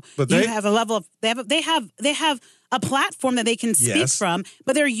right now. But you have a level of they have a platform that they can speak from,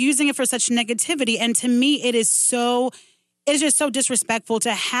 but they're using it for such negativity. And to me, it is just so disrespectful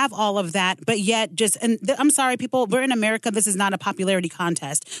to have all of that, but yet I'm sorry, people, we're in America. This is not a popularity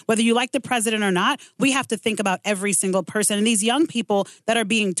contest. Whether you like the president or not, we have to think about every single person. And these young people that are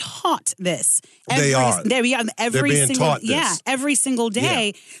being taught this. They're being taught this. Every single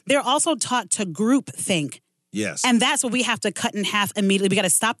day. Yeah. They're also taught to group think. Yes. And that's what we have to cut in half immediately. We got to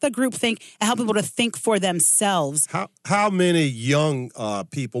stop the groupthink and help people to think for themselves. How many young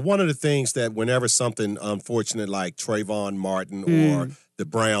people, one of the things that whenever something unfortunate like Trayvon Martin or the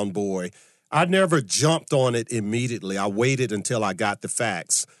Brown boy, I never jumped on it immediately. I waited until I got the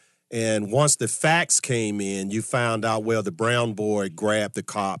facts. And once the facts came in, you found out, well, the Brown boy grabbed the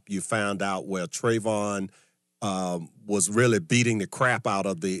cop. You found out, well, Trayvon was really beating the crap out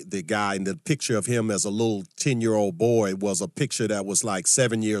of the guy. And the picture of him as a little 10-year-old boy was a picture that was like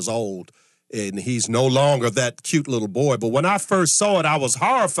 7 years old. and he's no longer that cute little boy. But when I first saw it, I was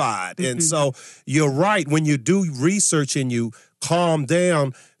horrified. And so you're right. When you do research and you calm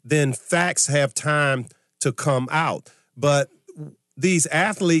down, then facts have time to come out. But these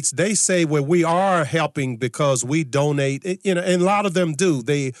athletes, they say, well, we are helping because we donate, and a lot of them do.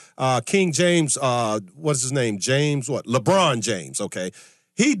 They, King James, what's his name? LeBron James, okay.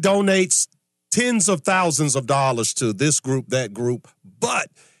 He donates tens of thousands of dollars to this group, that group, but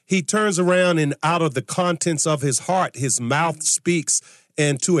he turns around and out of the contents of his heart, his mouth speaks,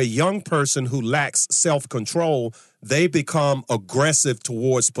 and to a young person who lacks self-control, they become aggressive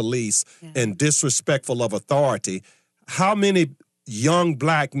towards police and disrespectful of authority. How many young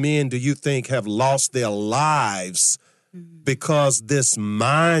black men do you think have lost their lives because this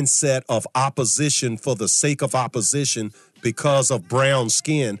mindset of opposition for the sake of opposition because of brown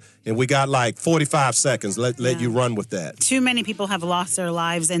skin? And we got like 45 seconds. Let you run with that. Too many people have lost their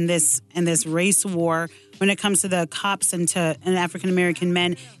lives in this race war when it comes to the cops and African American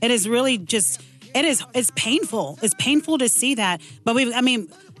men. It is really just it's painful. It's painful to see that. But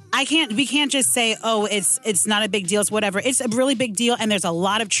we can't just say, oh, it's not a big deal, it's whatever. It's a really big deal, and there's a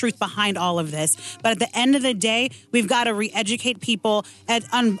lot of truth behind all of this. But at the end of the day, we've got to re-educate people.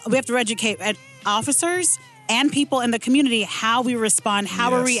 We have to educate officers and people in the community how we respond,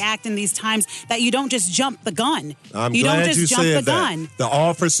 how we react in these times, that you don't just jump the gun. You don't just jump the gun. The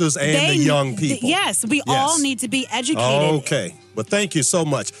officers and the young people. We all need to be educated. Okay. Well, thank you so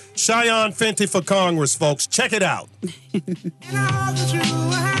much. Shion Fenty for Congress, folks. Check it out.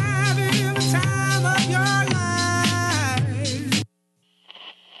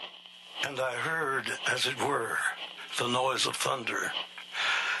 And I heard, as it were, the noise of thunder.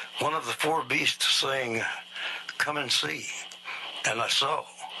 One of the four beasts saying, "Come and see." And I saw,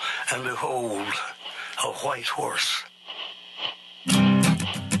 and behold, a white horse.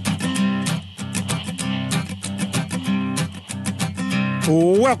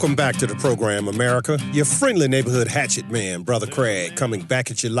 Welcome back to the program, America. Your friendly neighborhood hatchet man, Brother Craig, coming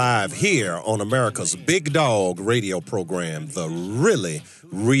back at you live here on America's Big Dog radio program, The Really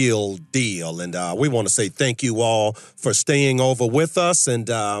Real Deal. And we want to say thank you all for staying over with us. And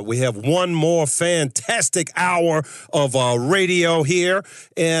we have one more fantastic hour of radio here.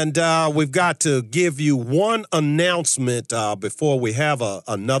 And we've got to give you one announcement before we have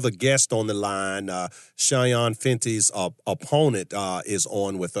another guest on the line. Shion Fenty's opponent is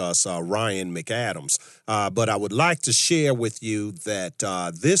on with us, Ryan McAdams. But I would like to share with you that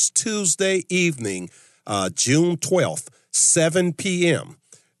this Tuesday evening, June 12th, 7 p.m.,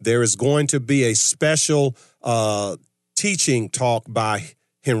 there is going to be a special teaching talk by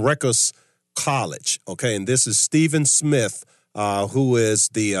Henricus College, okay? And this is Stephen Smith, who is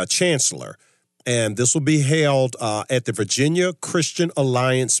the chancellor. And this will be held at the Virginia Christian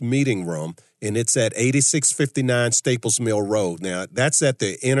Alliance Meeting Room, and it's at 8659 Staples Mill Road. Now, that's at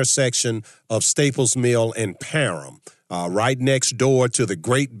the intersection of Staples Mill and Parham. Right next door to the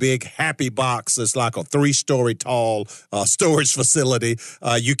great big Happy Box. It's like a 3-story tall storage facility.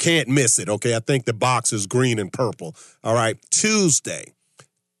 You can't miss it, okay? I think the box is green and purple. All right,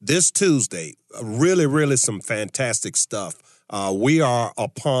 this Tuesday, really, really some fantastic stuff. We are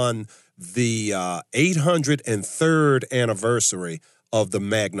upon the 803rd anniversary of the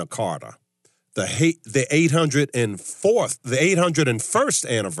Magna Carta, the 801st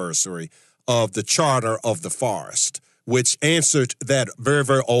anniversary of the Charter of the Forest, which answered that very,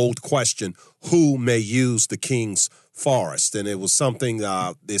 very old question, who may use the king's forest? And it was something,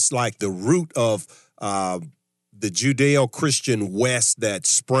 it's like the root of the Judeo-Christian West that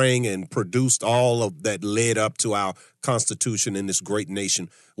sprang and produced all of that led up to our Constitution in this great nation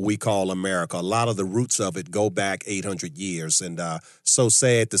we call America. A lot of the roots of it go back 800 years. And so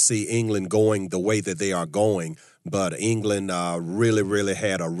sad to see England going the way that they are going. But England really, really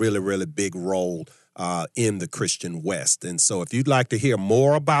had a really, really big role in the Christian West. And so if you'd like to hear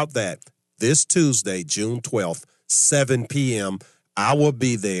more about that, this Tuesday, June 12th, 7 p.m., I will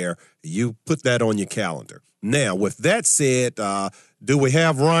be there. You put that on your calendar. Now, with that said, do we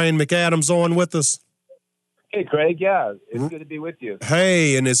have Ryan McAdams on with us? Hey, Craig. Yeah, it's good to be with you.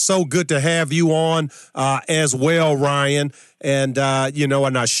 Hey, and it's so good to have you on as well, Ryan. And,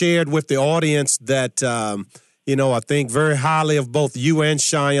 and I shared with the audience that, I think very highly of both you and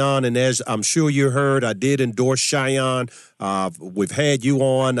Shion. And as I'm sure you heard, I did endorse Shion. We've had you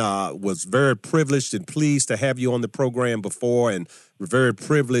on, was very privileged and pleased to have you on the program before. And We're very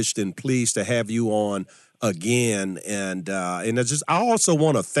privileged and pleased to have you on again. And I also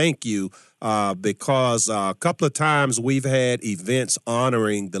want to thank you because a couple of times we've had events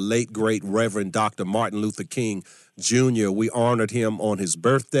honoring the late, great Reverend Dr. Martin Luther King Jr. We honored him on his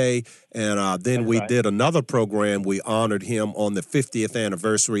birthday, and then we did another program. We honored him on the 50th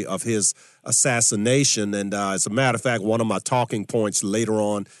anniversary of his assassination. And as a matter of fact, one of my talking points later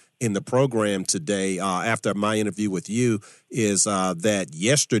on in the program today, after my interview with you, is that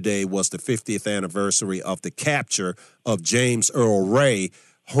yesterday was the 50th anniversary of the capture of James Earl Ray,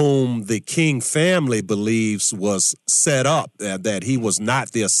 whom the King family believes was set up, that he was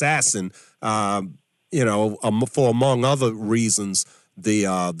not the assassin. For among other reasons,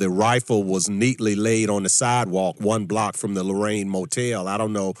 the rifle was neatly laid on the sidewalk 1 block from the Lorraine Motel. I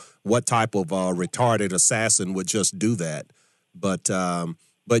don't know what type of retarded assassin would just do that, but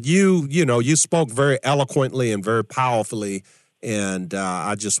you spoke very eloquently and very powerfully, and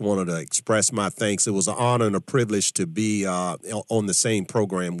I just wanted to express my thanks. It was an honor and a privilege to be on the same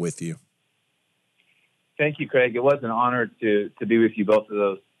program with you. Thank you, Craig. It was an honor to be with you both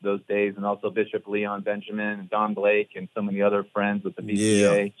of those days, and also Bishop Leon Benjamin and Don Blake and so many other friends with the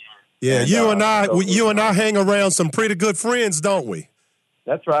BCA. Yeah, and, you and I hang around some pretty good friends, don't we?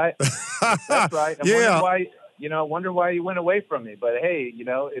 That's right. That's right. I wonder why you went away from me, but hey,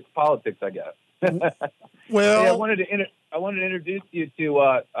 it's politics, I guess. Well, hey, I wanted to introduce you to.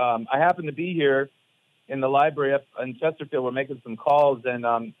 I happen to be here in the library up in Chesterfield. We're making some calls, and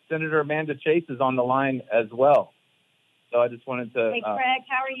Senator Amanda Chase is on the line as well. So I just wanted to. Hey, Craig,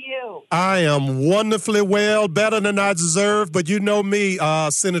 how are you? I am wonderfully well, better than I deserve. But you know me,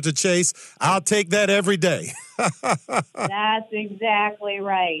 Senator Chase. I'll take that every day. That's exactly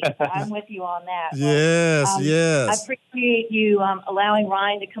right. I'm with you on that. Yes. I appreciate you allowing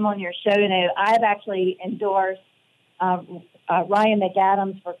Ryan to come on your show today. I've actually endorsed Ryan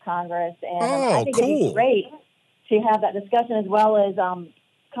McAdams for Congress, and I think it'd be great to have that discussion, as well as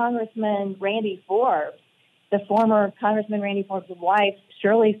Congressman Randy Forbes. The former Congressman Randy Forbes' wife,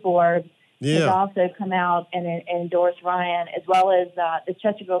 Shirley Forbes, has also come out and endorsed Ryan, as well as the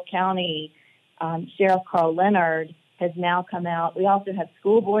Chesterfield County Sheriff Carl Leonard has now come out. We also have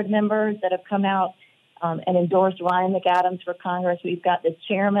school board members that have come out and endorsed Ryan McAdams for Congress. We've got the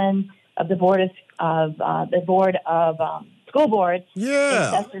chairman of the board of school boards in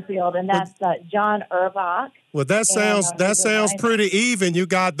Chesterfield, and that's John Urbach. Well, that sounds pretty even. You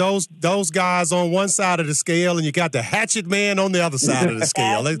got those guys on one side of the scale, and you got the hatchet man on the other side of the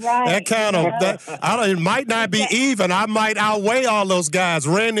scale. That's right. It might not be even. I might outweigh all those guys.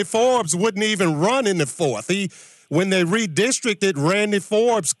 Randy Forbes wouldn't even run in the fourth. When they redistricted, Randy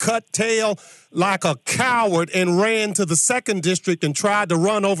Forbes cut tail like a coward and ran to the 2nd district and tried to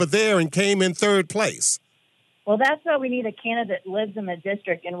run over there and came in 3rd place. Well, that's why we need a candidate that lives in the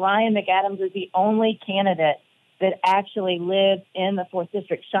district, and Ryan McAdams is the only candidate that actually lives in the 4th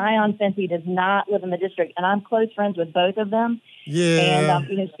district. Shion Fenty does not live in the district, and I'm close friends with both of them. Yeah.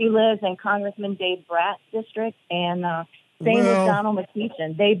 And, she lives in Congressman Dave Bratt's district, and same with Donald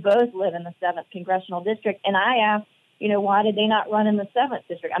McEachin. They both live in the 7th Congressional District, and I asked, why did they not run in the 7th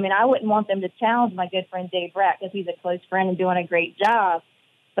district? I mean, I wouldn't want them to challenge my good friend Dave Bratt because he's a close friend and doing a great job,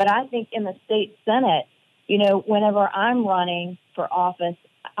 but I think in the state Senate, whenever I'm running for office,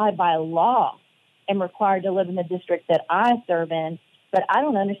 I, by law, am required to live in the district that I serve in, but I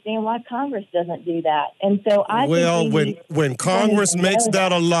don't understand why Congress doesn't do that. And so when Congress makes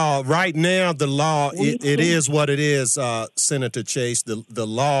that a law, right now the law it is what it is, Senator Chase. The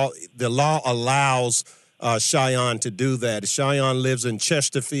law allows Shion to do that. Shion lives in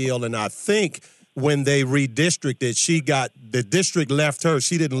Chesterfield, and I think when they redistricted, the district left her.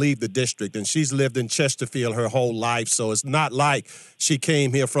 She didn't leave the district, and she's lived in Chesterfield her whole life. So it's not like she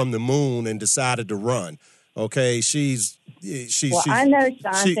came here from the moon and decided to run. Okay, I know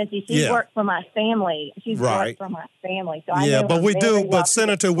Shion Fenty. She's worked for my family. She's worked for my family. So I know but we do. But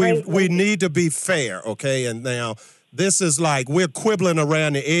Senator, we leader. need to be fair. Okay, and now. This is like we're quibbling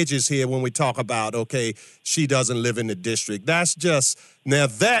around the edges here when we talk about, she doesn't live in the district.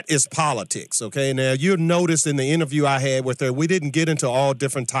 That is politics, okay? Now, you noticed in the interview I had with her, we didn't get into all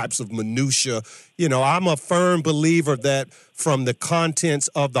different types of minutia. I'm a firm believer that from the contents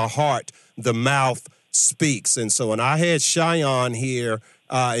of the heart, the mouth speaks. And so when I had Shion here,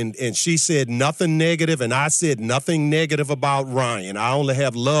 and she said nothing negative, and I said nothing negative about Ryan. I only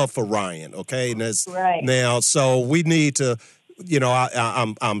have love for Ryan, okay? And that's right. Now, so we need to,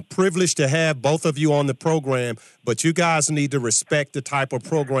 I'm privileged to have both of you on the program, but you guys need to respect the type of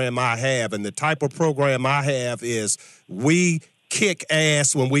program I have. And the type of program I have is we kick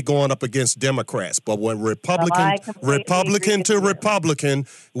ass when we going up against Democrats. But when Republican to Republican,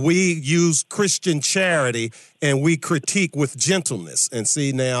 we use Christian charity and we critique with gentleness. And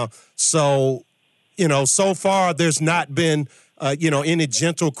see now, so, so far there's not been any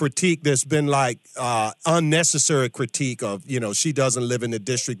gentle critique. There's been like unnecessary critique of, she doesn't live in the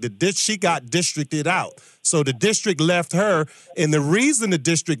district. She got districted out. So the district left her. And the reason the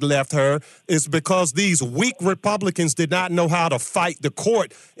district left her is because these weak Republicans did not know how to fight the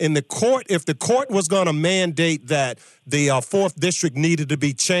court. In the court, if the court was going to mandate that the 4th district needed to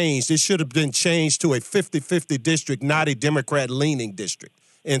be changed, it should have been changed to a 50-50 district, not a Democrat-leaning district.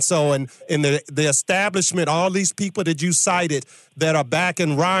 And so in the establishment, all these people that you cited that are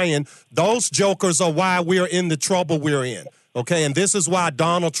backing Ryan, those jokers are why we're in the trouble we're in. Okay, and this is why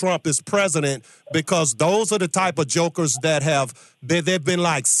Donald Trump is president, because those are the type of jokers that they've been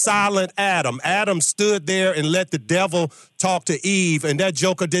like silent Adam. Adam stood there and let the devil talk to Eve, and that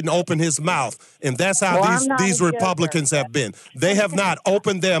joker didn't open his mouth. And that's how these Republicans have been. They have not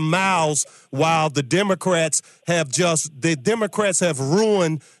opened their mouths while the Democrats have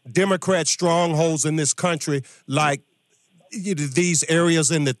ruined Democrat strongholds in this country, like these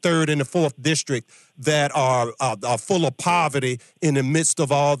areas in the 3rd and the 4th district that are full of poverty in the midst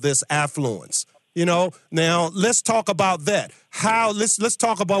of all this affluence. Now let's talk about that. Let's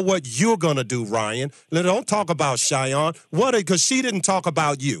talk about what you're gonna do, Ryan. Don't talk about Shion. Because she didn't talk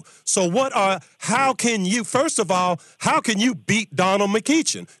about you. So how can you beat Donald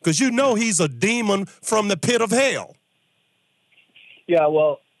McEachin? Because he's a demon from the pit of hell. Yeah,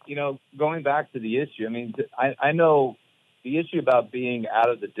 well, going back to the issue, I mean, I know the issue about being out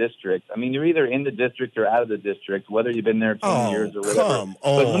of the district. I mean, you're either in the district or out of the district, whether you've been there 20 years or whatever. Come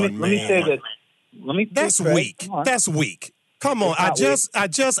on, let me say this. That's weak. That's weak. Come on. I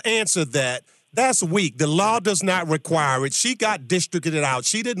just answered that. That's weak. The law does not require it. She got districted out.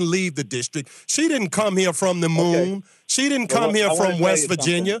 She didn't leave the district. She didn't come here from the moon. Okay. She didn't come here from West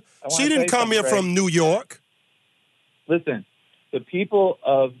Virginia. She didn't come here from New York. Listen, when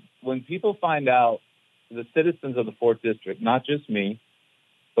people find out, the citizens of the 4th district, not just me,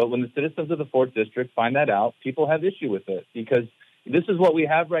 but when the citizens of the 4th district find that out, people have issue with it, because this is what we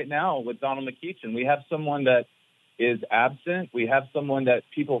have right now with Donald McEachin. We have someone that is absent. We have someone that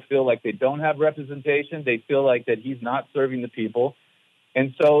people feel like they don't have representation. They feel like that he's not serving the people.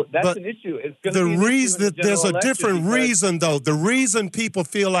 And so that's an issue. It's going to be an issue in the there's a general different election reason, though. The reason people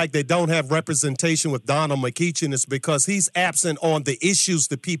feel like they don't have representation with Donald McEachin is because he's absent on the issues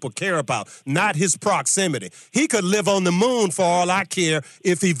that people care about, not his proximity. He could live on the moon for all I care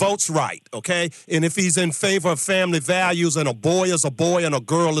if he votes right, okay? And if he's in favor of family values and a boy is a boy and a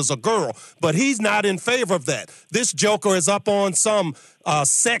girl is a girl. But he's not in favor of that. This joker is up on some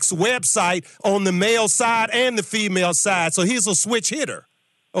sex website on the male side and the female side, so he's a switch hitter.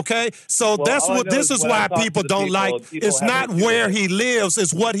 Okay, so this is why people don't like. It's not where he lives;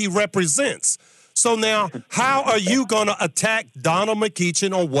 it's what he represents. So now, how are you going to attack Donald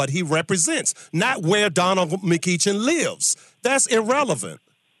McEachin on what he represents, not where Donald McEachin lives? That's irrelevant.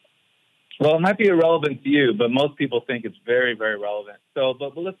 Well, it might be irrelevant to you, but most people think it's very, very relevant. So,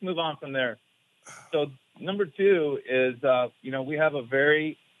 but let's move on from there. So, number 2 is, we have a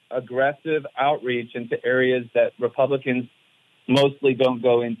very aggressive outreach into areas that Republicans mostly don't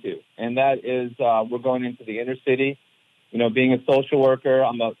go into, and that is we're going into the inner city. Being a social worker,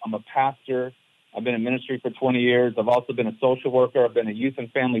 I'm a pastor. I've been in ministry for 20 years. I've also been a social worker. I've been a youth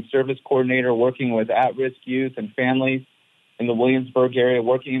and family service coordinator, working with at-risk youth and families in the Williamsburg area,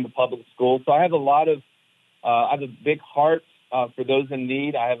 working in the public schools. So I have I have a big heart for those in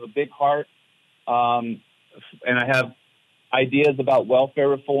need. I have a big heart, and I have ideas about welfare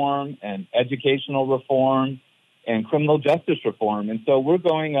reform and educational reform and criminal justice reform. And so we're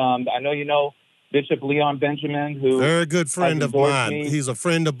going, I know you know Bishop Leon Benjamin, who very good friend of mine. He's a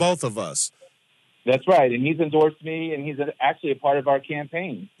friend of both of us. That's right, and he's endorsed me, and he's actually a part of our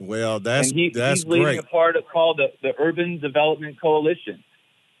campaign. Well, that's he's great. leading a part called the Urban Development Coalition,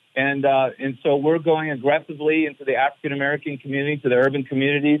 and so we're going aggressively into the African American community, to the urban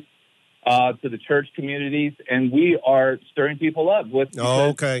communities, to the church communities, and we are stirring people up with.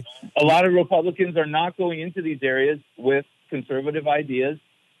 Okay. A lot of Republicans are not going into these areas with conservative ideas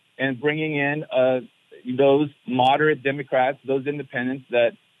and bringing in those moderate Democrats, those independents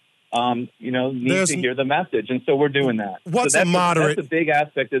that. Need to hear the message. And so we're doing that. What's a moderate? That's a big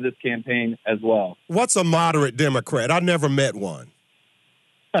aspect of this campaign as well. What's a moderate Democrat? I never met one.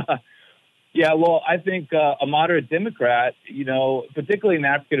 Yeah, well, I think a moderate Democrat, particularly in the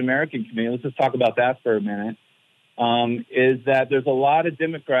African-American community, let's just talk about that for a minute, is that there's a lot of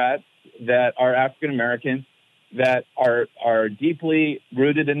Democrats that are African-American that are deeply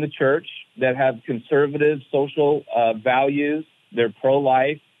rooted in the church, that have conservative social values. They're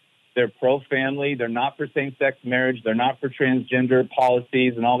pro-life. They're pro-family. They're not for same-sex marriage. They're not for transgender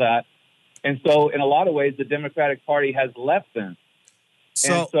policies and all that. And so in a lot of ways, the Democratic Party has left them.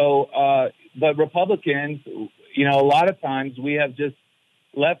 But Republicans, a lot of times we have just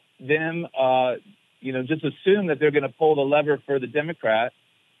left them, just assume that they're going to pull the lever for the Democrat,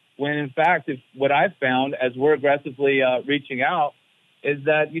 when in fact, what I've found as we're aggressively reaching out is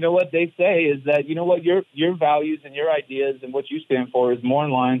that, what they say is that, your values and your ideas and what you stand for is more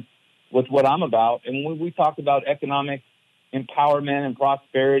in line with what I'm about. And when we talk about economic empowerment and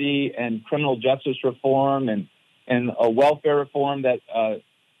prosperity and criminal justice reform and a welfare reform that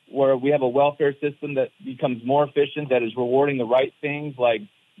where we have a welfare system that becomes more efficient, that is rewarding the right things like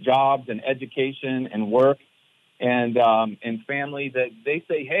jobs and education and work and family, that they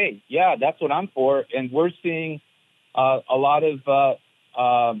say, hey, yeah, that's what I'm for. And we're seeing a lot of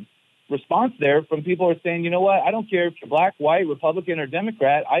response there from people who are saying, I don't care if you're black, white, Republican, or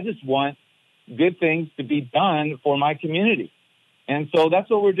Democrat. I just want good things to be done for my community. And so that's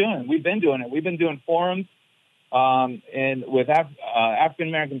what we're doing. We've been doing it. We've been doing forums and with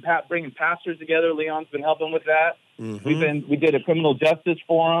African-American bringing pastors together. Leon's been helping with that. Mm-hmm. We did a criminal justice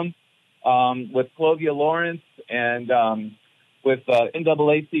forum with Clovia Lawrence and with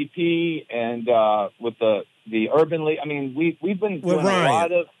NAACP and with the Urban League. I mean, we've been doing a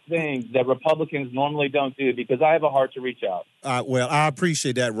lot of things that Republicans normally don't do because I have a heart to reach out. Well, I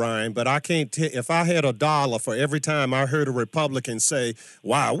appreciate that, Ryan, but I can't if I had $1 for every time I heard a Republican say,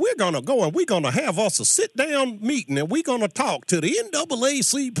 wow, we're going to go and we're going to have us a sit-down meeting and we're going to talk to the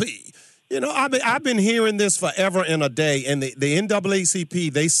NAACP. I've been hearing this forever and a day, and the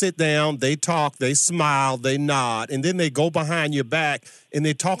NAACP, they sit down, they talk, they smile, they nod, and then they go behind your back and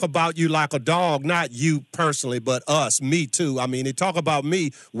they talk about you like a dog, not you personally, but us, me too. I mean, they talk about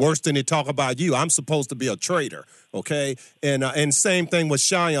me worse than they talk about you. I'm supposed to be a traitor, okay? And same thing with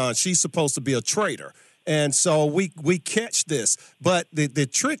Shion. She's supposed to be a traitor. And so we catch this. But the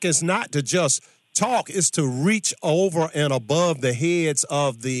trick is not to just talk, is to reach over and above the heads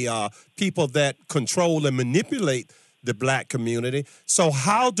of the people that control and manipulate the black community. So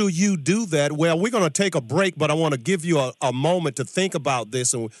how do you do that? Well, we're going to take a break, but I want to give you a moment to think about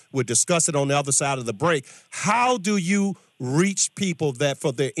this, and we'll discuss it on the other side of the break. How do you reach people that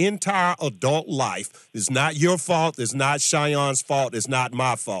for their entire adult life, it's not your fault, it's not Cheyon's fault, it's not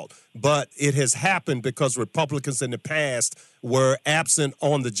my fault, but it has happened because Republicans in the past were absent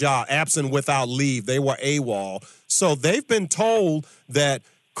on the job, absent without leave. They were AWOL. So they've been told that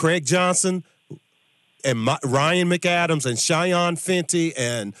Craig Johnson and Ryan McAdams and Shion Fenty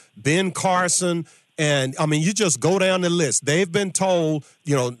and Ben Carson, and I mean, you just go down the list. They've been told,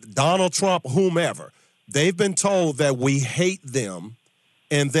 Donald Trump, whomever, they've been told that we hate them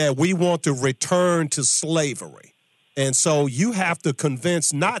and that we want to return to slavery. And so you have to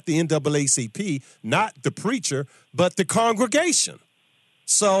convince not the NAACP, not the preacher, but the congregation.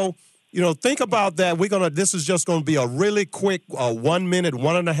 So, think about that. This is just going to be a really quick 1 minute,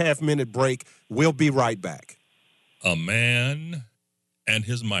 1.5 minute break. We'll be right back. A man and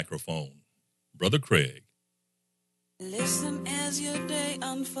his microphone. Brother Craig. Listen as your day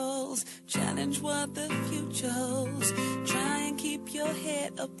unfolds. Challenge what the future holds. Try and keep your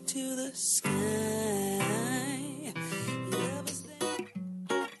head up to the sky.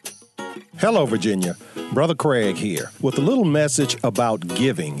 Hello, Virginia. Brother Craig here with a little message about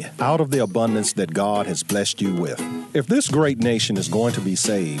giving out of the abundance that God has blessed you with. If this great nation is going to be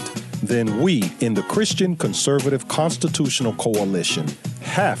saved, then we in the Christian Conservative Constitutional Coalition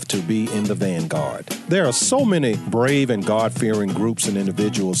have to be in the vanguard. There are so many brave and God-fearing groups and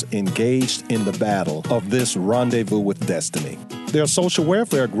individuals engaged in the battle of this rendezvous with destiny. There are social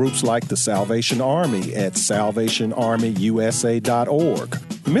welfare groups like the Salvation Army at salvationarmyusa.org.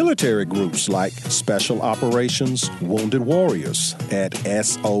 Military groups like Special Operations Wounded Warriors at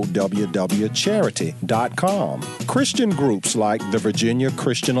SOWWcharity.com. Christian groups like the Virginia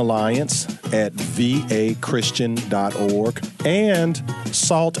Christian Alliance at vachristian.org and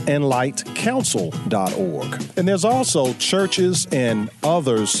saltandlightcouncil.org. And there's also churches and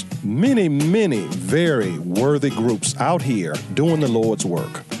others, many, many very worthy groups out here doing the Lord's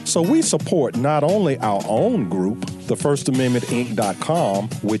work. So we support not only our own group, the FirstAmendmentInc.com,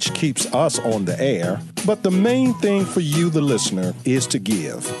 which keeps us on the air, but the main thing for you, the listener, is to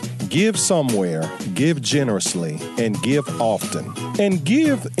give. Give somewhere, give generously, and give often. And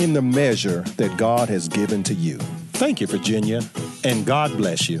give in the measure that God has given to you. Thank you, Virginia, and God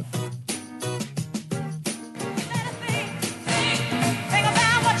bless you.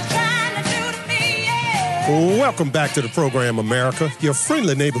 Welcome back to the program, America. Your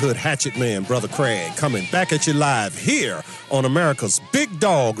friendly neighborhood hatchet man, Brother Craig, coming back at you live here on America's Big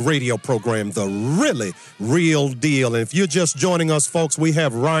Dog radio program, The Really Real Deal. And if you're just joining us, folks, we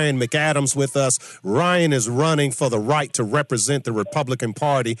have Ryan McAdams with us. Ryan is running for the right to represent the Republican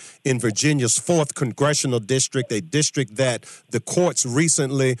Party in Virginia's 4th Congressional District, a district that the courts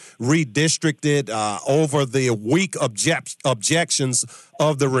recently redistricted over the weak objections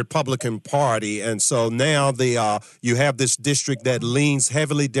of the Republican Party. And so now you have this district that leans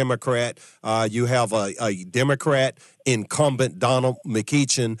heavily Democrat. You have a Democrat incumbent, Donald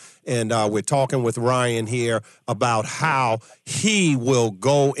McEachin, and we're talking with Ryan here about how he will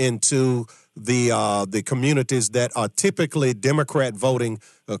go into the communities that are typically Democrat voting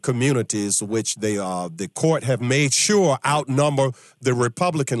communities, which the court have made sure outnumber the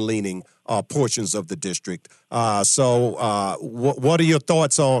Republican-leaning portions of the district. So what are your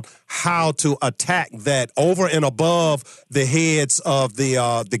thoughts on how to attack that over and above the heads of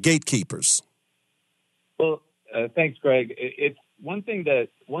the gatekeepers? Well, thanks, Greg. It's one thing that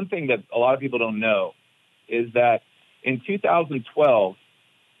a lot of people don't know is that in 2012,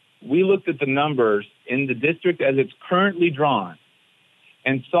 we looked at the numbers in the district as it's currently drawn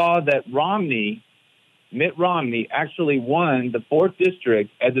and saw that Mitt Romney actually won the 4th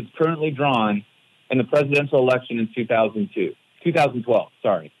district as it's currently drawn in the presidential election in 2012.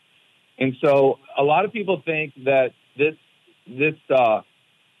 And so a lot of people think that this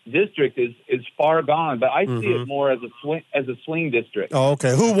district is far gone, but I see it more as a swing district. Oh,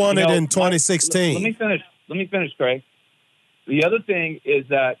 okay. Who won it in 2016? Let me finish, Craig. The other thing is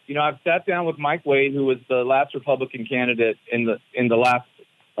that, I've sat down with Mike Wade, who was the last Republican candidate in the last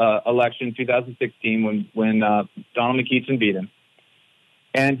election, 2016, when Donald McEachin beat him.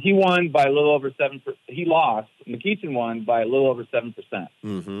 And he won by a little over 7%. He lost. McEachin won by a little over 7%.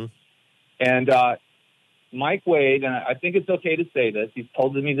 Mm-hmm. And Mike Wade, and I think it's okay to say this, he's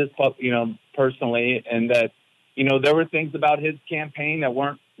told me this, personally, and that, there were things about his campaign that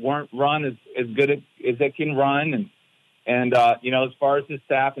weren't run as good as it can run, and as far as his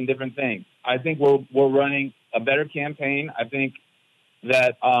staff and different things. I think we're running a better campaign. I think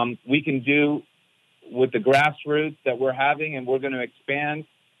that we can do with the grassroots that we're having, and we're going to expand,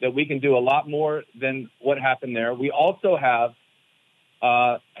 that we can do a lot more than what happened there. We also have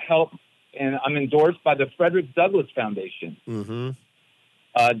help, and I'm endorsed by the Frederick Douglass Foundation.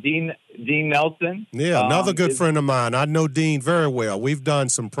 Mm-hmm. Dean Nelson. Yeah, another good friend of mine. I know Dean very well. We've done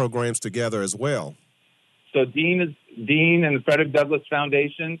some programs together as well. So Dean and the Frederick Douglass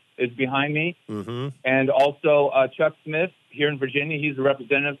Foundation is behind me. Mm-hmm. And also Chuck Smith here in Virginia. He's a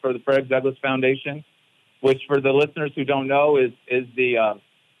representative for the Frederick Douglass Foundation, which for the listeners who don't know is the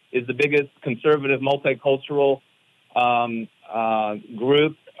biggest conservative multicultural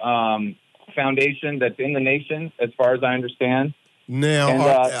group foundation that's in the nation, as far as I understand.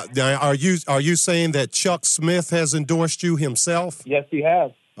 Now, are you saying that Chuck Smith has endorsed you himself? Yes, he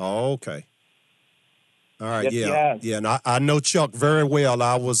has. Oh, okay. All right, yes, yeah, and I know Chuck very well.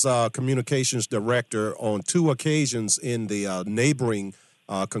 I was communications director on 2 occasions in the neighboring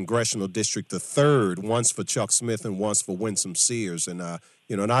congressional district, the 3rd, once for Chuck Smith and once for Winsome Sears, and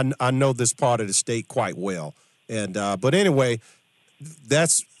and I know this part of the state quite well. And but anyway,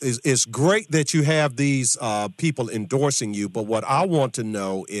 it's great that you have these people endorsing you. But what I want to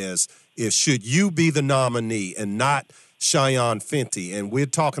know is should you be the nominee and not Shion Fenty? And we're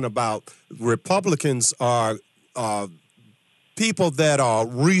talking about Republicans are people that are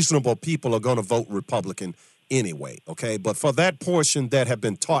reasonable people are going to vote Republican anyway, okay? But for that portion that have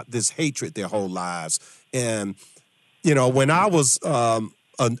been taught this hatred their whole lives, and, when I was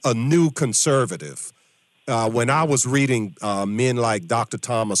a new conservative, when I was reading men like Dr.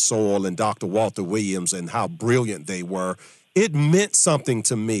 Thomas Sowell and Dr. Walter Williams and how brilliant they were, it meant something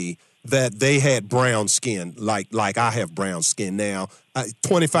to me that they had brown skin, like I have brown skin now.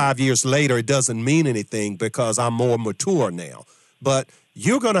 25 years later, it doesn't mean anything because I'm more mature now. But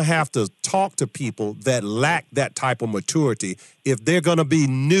you're going to have to talk to people that lack that type of maturity if they're going to be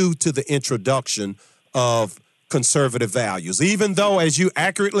new to the introduction of conservative values, even though, as you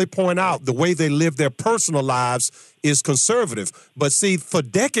accurately point out, the way they live their personal lives is conservative. But see, for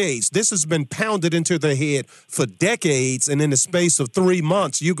decades, this has been pounded into their head for decades, and in the space of 3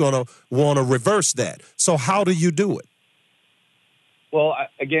 months, you're going to want to reverse that. So how do you do it? Well,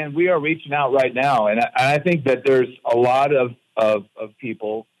 again, we are reaching out right now, and I think that there's a lot of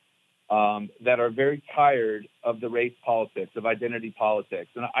people that are very tired of the race politics, of identity politics.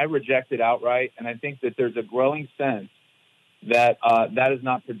 And I reject it outright, and I think that there's a growing sense that that is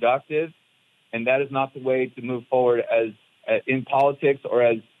not productive, and that is not the way to move forward as in politics or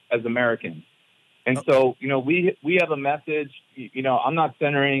as Americans. And so, we have a message. I'm not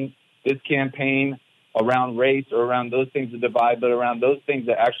centering this campaign around race or around those things that divide, but around those things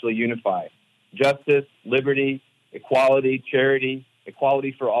that actually unify. Justice, liberty, equality, charity,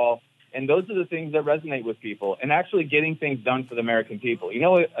 equality for all. And those are the things that resonate with people, and actually getting things done for the American people.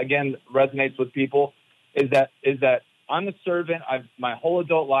 What, again, resonates with people is that I'm a servant. My whole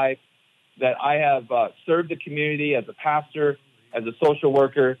adult life that I have served the community as a pastor, as a social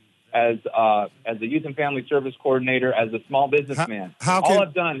worker, as a youth and family service coordinator, as a small businessman. All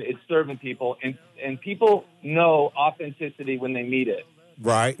I've done is serving people, and people know authenticity when they meet it.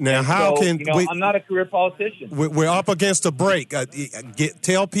 Right. Now, I'm not a career politician. We're up against a break.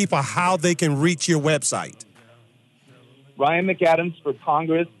 Tell people how they can reach your website.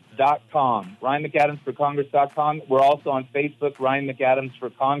 RyanMcAdamsForCongress.com. RyanMcAdamsForCongress.com. We're also on Facebook, Ryan McAdams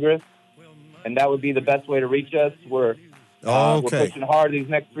for Congress, and that would be the best way to reach us. We're pushing hard these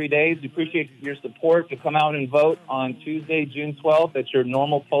next 3 days. We appreciate your support to come out and vote on Tuesday, June 12th at your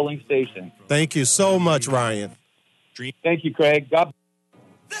normal polling station. Thank you so much, Ryan. Thank you, Craig. God.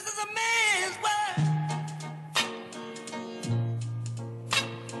 This is a man's world.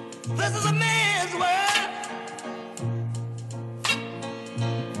 This is a man's world.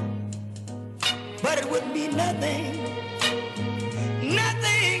 But it wouldn't be nothing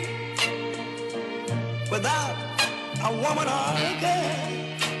without a woman or a girl.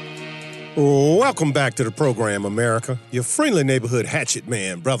 Welcome back to the program, America. Your friendly neighborhood hatchet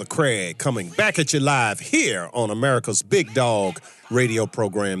man, Brother Craig, coming back at you live here on America's Big Dog radio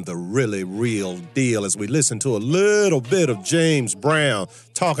program, The Really Real Deal, as we listen to a little bit of James Brown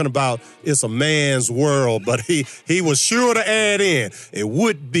talking about it's a man's world, but he was sure to add in, it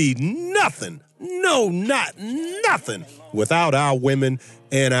would be nothing, not nothing, without our women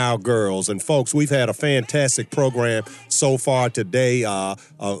and our girls. And folks, we've had a fantastic program so far today. A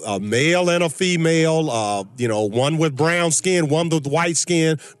male and a female, one with brown skin, one with white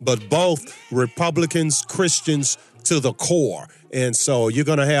skin, but both Republicans, Christians to the core. And so you're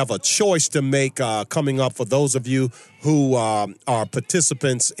going to have a choice to make coming up for those of you who are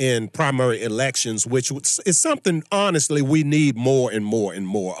participants in primary elections, which is something, honestly, we need more and more and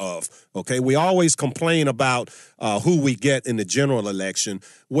more of. Okay, we always complain about who we get in the general election.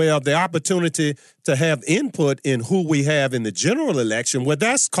 Well, the opportunity to have input in who we have in the general election, well,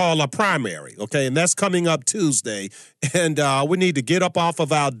 that's called a primary. Okay, and that's coming up Tuesday. And we need to get up off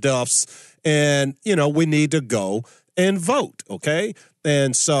of our duffs and, we need to go and vote, okay?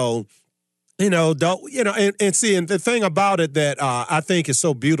 And so, and the thing about it that I think is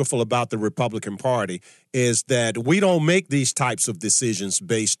so beautiful about the Republican Party is that we don't make these types of decisions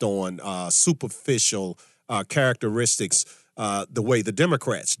based on superficial characteristics the way the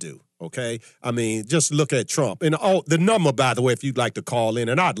Democrats do, okay? I mean, just look at Trump. And the number, by the way, if you'd like to call in,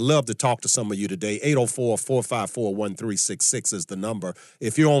 and I'd love to talk to some of you today, 804-454-1366 is the number.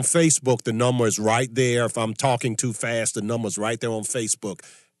 If you're on Facebook, the number is right there. If I'm talking too fast, the number's right there on Facebook,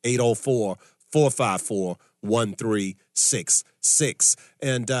 804-454-1366.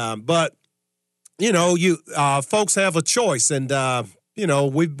 And, but, folks have a choice, and,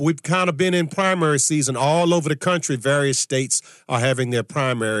 we've kind of been in primary season all over the country. Various states are having their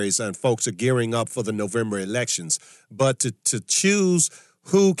primaries, and folks are gearing up for the November elections. But to choose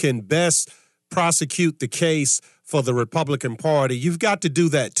who can best prosecute the case for the Republican Party, you've got to do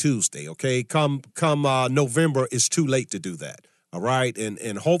that Tuesday, okay? Come November, it's too late to do that, all right?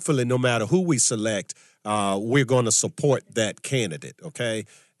 And hopefully, no matter who we select, we're going to support that candidate, okay?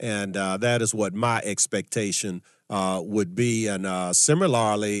 And that is what my expectation would be. And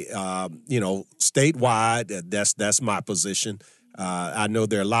similarly, statewide, that's my position. I know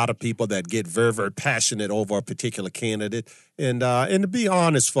there are a lot of people that get very, very passionate over a particular candidate. And to be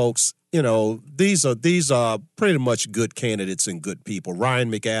honest, folks, these are pretty much good candidates and good people. Ryan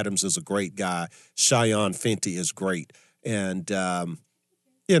McAdams is a great guy. Shion Fenty is great. And,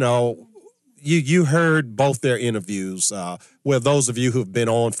 you heard both their interviews. Those of you who've been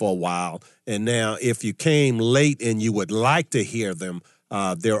on for a while, and now if you came late and you would like to hear them,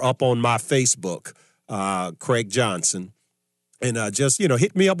 they're up on my Facebook, Craig Johnson, and just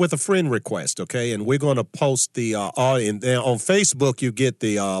hit me up with a friend request, okay? And we're going to post the audio. And on Facebook, you get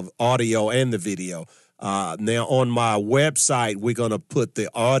the audio and the video. Now on my website, we're going to put the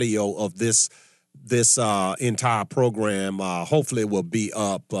audio of this entire program. Hopefully, it will be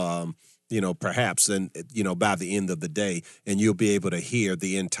up. Perhaps, and by the end of the day, and you'll be able to hear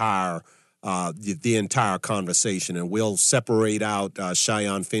the entire the entire conversation. And we'll separate out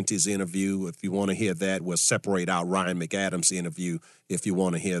Shion Fenty's interview if you want to hear that. We'll separate out Ryan McAdams' interview if you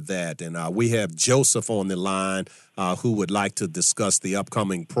want to hear that. And we have Joseph on the line who would like to discuss the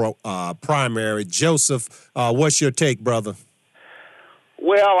upcoming primary. Joseph, what's your take, brother?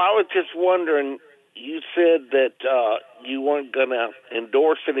 Well, I was just wondering, you said that you weren't going to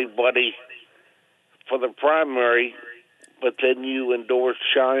endorse anybody for the primary, but then you endorsed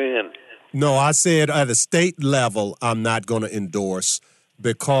Cheyenne. No, I said at a state level, I'm not going to endorse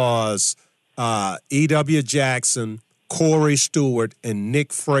because E.W. Jackson, Corey Stewart, and Nick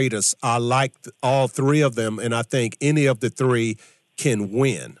Freitas, I like all three of them, and I think any of the three can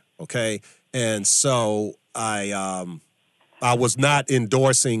win, okay? And so I was not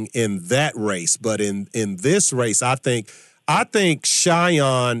endorsing in that race, but in this race, I think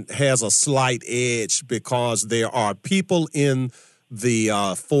Shion has a slight edge because there are people in the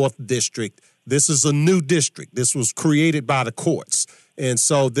 4th district. This is a new district. This was created by the courts. And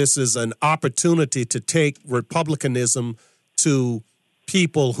so this is an opportunity to take Republicanism to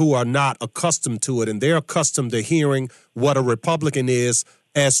people who are not accustomed to it, and they're accustomed to hearing what a Republican is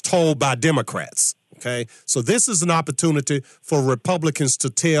as told by Democrats. Okay, so this is an opportunity for Republicans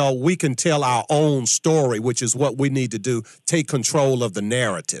to we can tell our own story, which is what we need to do, take control of the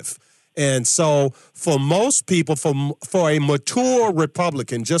narrative. And so for most people, for a mature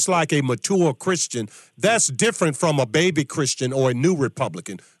Republican, just like a mature Christian, that's different from a baby Christian or a new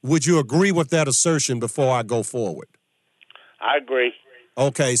Republican. Would you agree with that assertion before I go forward? I agree.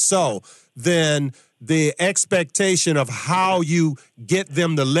 Okay, so then the expectation of how you get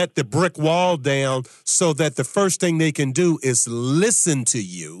them to let the brick wall down so that the first thing they can do is listen to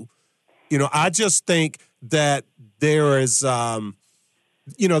you. I just think that there is,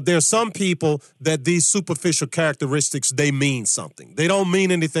 there's some people that these superficial characteristics, they mean something. They don't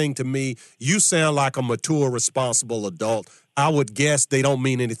mean anything to me. You sound like a mature, responsible adult. I would guess they don't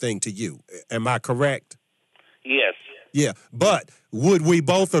mean anything to you. Am I correct? Yes. Yeah, but would we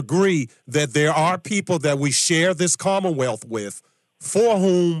both agree that there are people that we share this commonwealth with for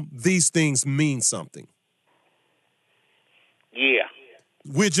whom these things mean something? Yeah.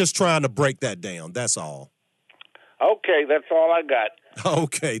 We're just trying to break that down. That's all. Okay, that's all I got.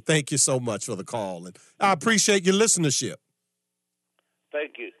 Okay, thank you so much for the call. And I appreciate your listenership.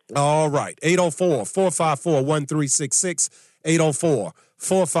 Thank you. All right, 804-454-1366,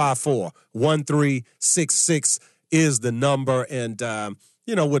 804-454-1366 is the number. And,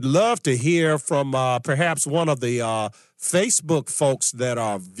 would love to hear from perhaps one of the Facebook folks that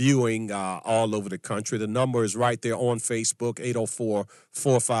are viewing all over the country. The number is right there on Facebook,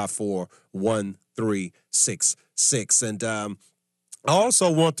 804-454-1366. And I also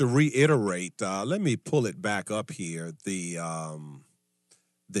want to reiterate, let me pull it back up here, the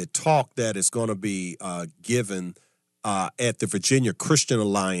talk that is going to be given at the Virginia Christian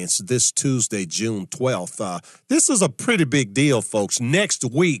Alliance this Tuesday, June 12th. This is a pretty big deal, folks. Next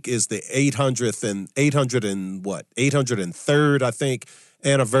week is the 803rd, I think,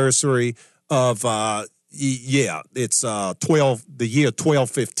 anniversary of, it's the year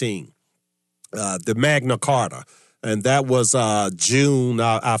 1215, the Magna Carta. And that was June,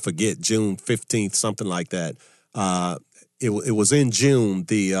 I forget, June 15th, something like that. It was in June,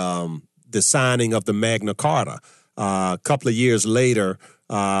 the signing of the Magna Carta. A couple of years later,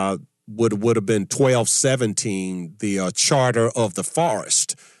 would have been 1217, the Charter of the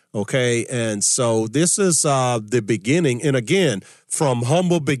Forest. Okay, and so this is the beginning. And again, from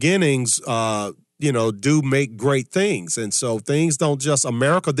humble beginnings, do make great things. And so things don't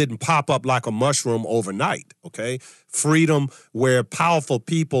America didn't pop up like a mushroom overnight. Okay, freedom where powerful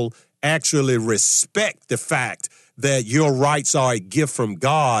people actually respect the fact that your rights are a gift from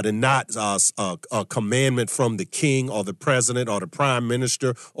God and not a commandment from the king or the president or the prime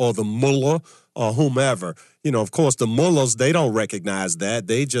minister or the mullah or whomever. Of course, the mullahs, they don't recognize that.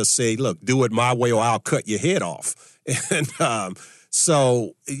 They just say, look, do it my way or I'll cut your head off. And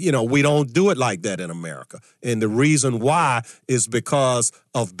so, we don't do it like that in America. And the reason why is because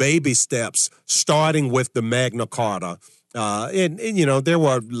of baby steps, starting with the Magna Carta. And there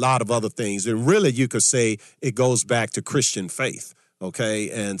were a lot of other things. And really, you could say it goes back to Christian faith, okay?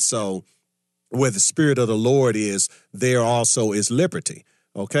 And so where the Spirit of the Lord is, there also is liberty,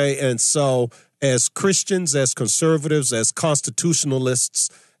 okay? And so as Christians, as conservatives, as constitutionalists,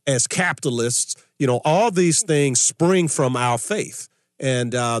 as capitalists, all these things spring from our faith.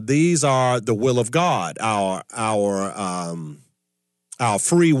 And these are the will of God, our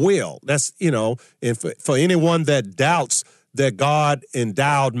free will. That's, and for anyone that doubts that God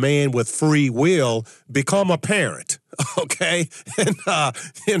endowed man with free will, become a parent. Okay. And,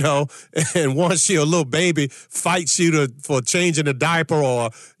 and once your little baby fights you for changing a diaper or,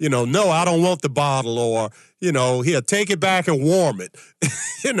 no, I don't want the bottle or, here, take it back and warm it.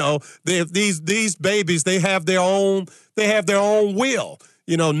 These babies, they have their own will.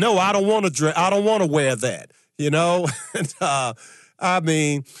 No, I don't want to wear that, and, I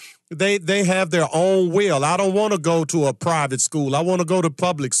mean, they have their own will. I don't want to go to a private school. I want to go to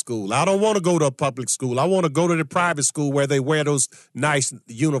public school. I don't want to go to a public school. I want to go to the private school where they wear those nice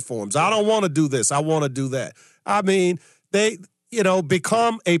uniforms. I don't want to do this. I want to do that. I mean, they,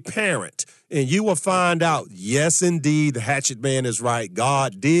 become a parent, and you will find out, yes, indeed, the hatchet man is right.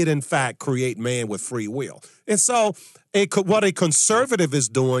 God did, in fact, create man with free will. And so what a conservative is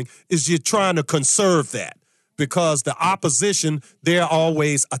doing is you're trying to conserve that. Because the opposition, they're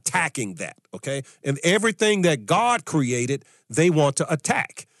always attacking that, okay? And everything that God created, they want to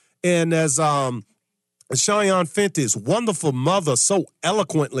attack. And as Shion Fenty's wonderful mother so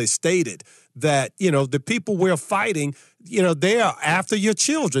eloquently stated, that, the people we're fighting, they are after your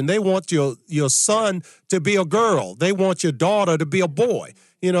children. They want your son to be a girl. They want your daughter to be a boy.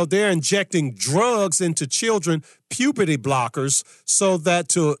 They're injecting drugs into children, puberty blockers, so that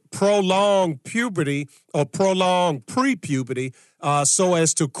to prolong puberty or prolong pre-puberty, so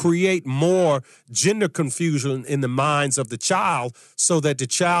as to create more gender confusion in the minds of the child, so that the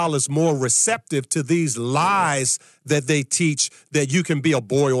child is more receptive to these lies that they teach that you can be a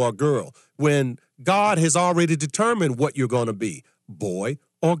boy or a girl, when God has already determined what you're going to be, boy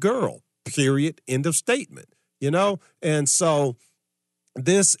or girl, period, end of statement, And so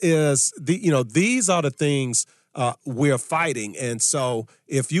this is these are the things we're fighting. And so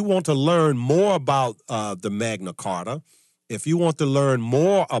if you want to learn more about the Magna Carta, if you want to learn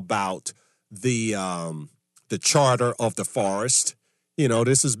more about the Charter of the Forest,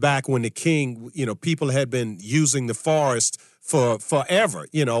 this is back when the king, people had been using the forest for forever,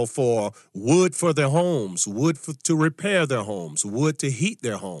 for wood for their homes, to repair their homes, wood to heat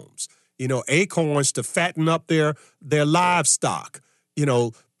their homes, acorns to fatten up their livestock,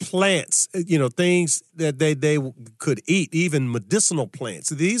 plants, things that they could eat, even medicinal plants.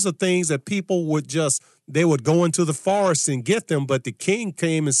 These are things that people they would go into the forest and get them, but the king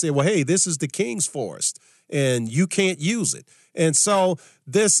came and said, well, hey, this is the king's forest, and you can't use it. And so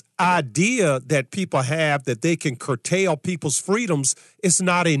this idea that people have that they can curtail people's freedoms is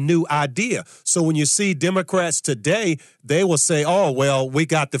not a new idea. So when you see Democrats today, they will say, oh, well, we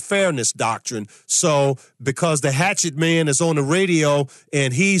got the fairness doctrine. So because the hatchet man is on the radio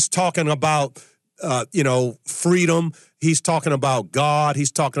and he's talking about, freedom, he's talking about God,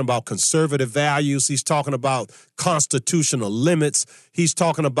 he's talking about conservative values, he's talking about constitutional limits, he's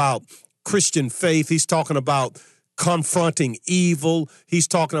talking about Christian faith, he's talking about confronting evil. He's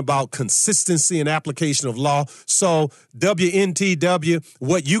talking about consistency and application of law. So WNTW,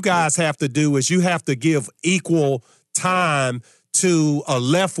 what you guys have to do is you have to give equal time to a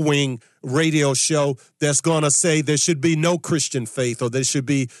left-wing radio show that's going to say there should be no Christian faith or there should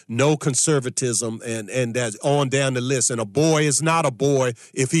be no conservatism and that's on down the list. And a boy is not a boy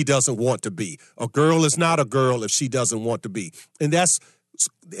if he doesn't want to be. A girl is not a girl if she doesn't want to be. And that's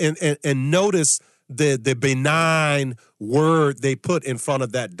and notice the benign word they put in front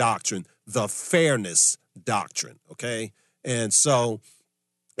of that doctrine, the fairness doctrine, okay? And so,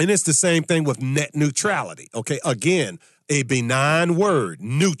 and it's the same thing with net neutrality, okay? Again, a benign word,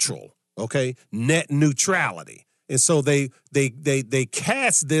 neutral, okay? Net neutrality. And so they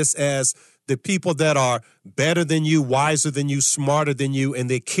cast this as the people that are better than you, wiser than you, smarter than you, and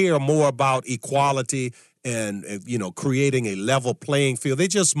they care more about equality and, creating a level playing field. They're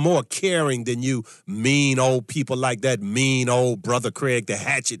just more caring than you mean old people like that mean old Brother Craig, the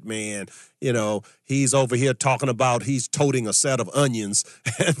hatchet man. He's over here talking about he's toting a set of onions.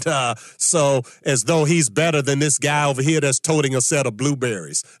 And so as though he's better than this guy over here that's toting a set of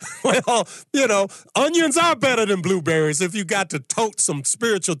blueberries. Well, onions are better than blueberries if you got to tote some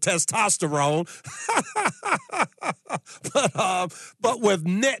spiritual testosterone. But with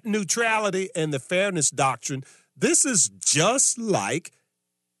net neutrality and the fairness doctrine, this is just like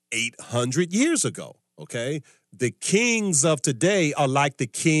 800 years ago, okay? The kings of today are like the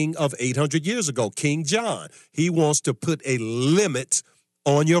king of 800 years ago, King John. He wants to put a limit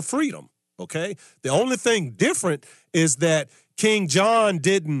on your freedom, okay? The only thing different is that King John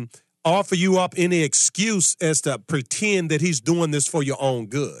didn't offer you up any excuse as to pretend that he's doing this for your own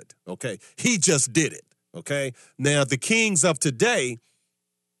good, okay? He just did it, okay? Now, the kings of today,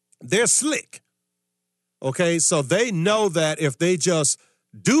 they're slick, okay? So they know that if they just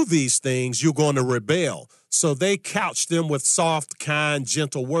do these things, you're going to rebel. So they couch them with soft, kind,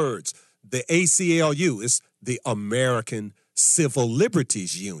 gentle words. The ACLU is the American Civil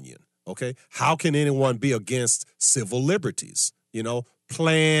Liberties Union. Okay, how can anyone be against civil liberties?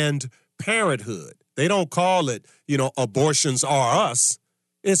 Planned Parenthood. They don't call it, abortions are us.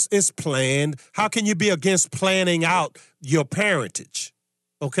 It's planned. How can you be against planning out your parentage?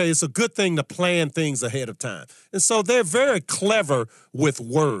 Okay, it's a good thing to plan things ahead of time. And so they're very clever with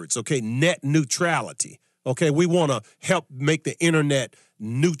words, okay, net neutrality. Okay, we want to help make the internet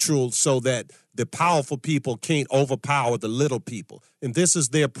neutral so that the powerful people can't overpower the little people. And this is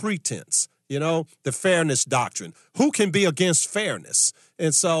their pretense, the fairness doctrine. Who can be against fairness?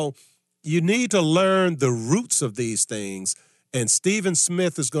 And so you need to learn the roots of these things. And Stephen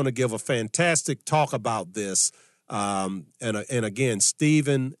Smith is going to give a fantastic talk about this. And again,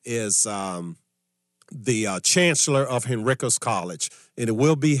 Stephen is the chancellor of Henricus College, and it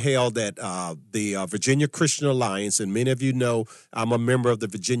will be held at the Virginia Christian Alliance. And many of you know I'm a member of the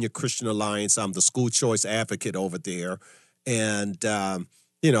Virginia Christian Alliance. I'm the school choice advocate over there. And,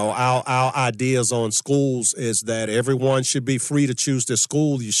 our ideas on schools is that everyone should be free to choose their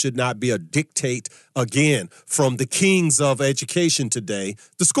school. You should not be a dictate, again, from the kings of education today,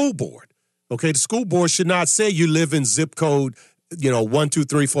 the school board. Okay, the school board should not say you live in zip code, 1, 2,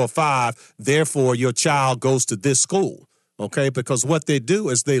 3, 4, 5, therefore your child goes to this school. Okay, because what they do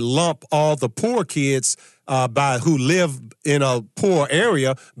is they lump all the poor kids who live in a poor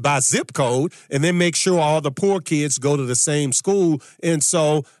area by zip code, and then make sure all the poor kids go to the same school. And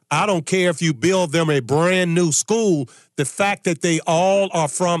so I don't care if you build them a brand new school, the fact that they all are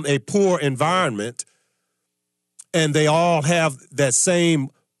from a poor environment and they all have that same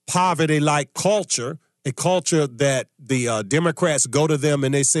poverty-like culture, a culture that the Democrats go to them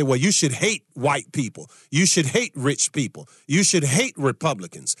and they say, well, you should hate white people. You should hate rich people. You should hate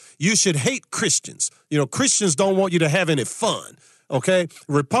Republicans. You should hate Christians. Christians don't want you to have any fun, okay?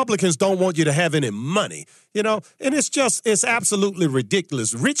 Republicans don't want you to have any money, and it's absolutely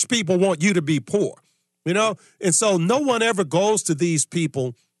ridiculous. Rich people want you to be poor, and so no one ever goes to these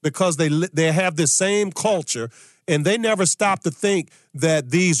people because they have the same culture. And they never stop to think that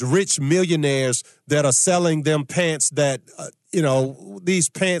these rich millionaires that are selling them pants that, these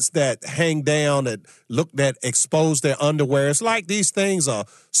pants that hang down, that expose their underwear. It's like these things are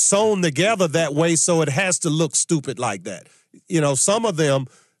sewn together that way, so it has to look stupid like that. Some of them,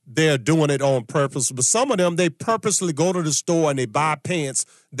 they're doing it on purpose, but some of them, they purposely go to the store and they buy pants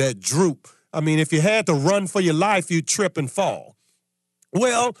that droop. I mean, if you had to run for your life, you'd trip and fall.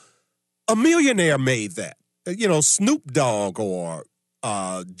 Well, a millionaire made that. Snoop Dogg or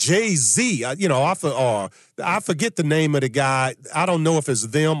Jay-Z, I forget the name of the guy. I don't know if it's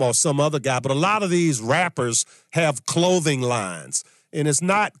them or some other guy, but a lot of these rappers have clothing lines. And it's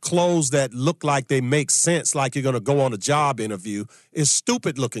not clothes that look like they make sense, like you're going to go on a job interview. It's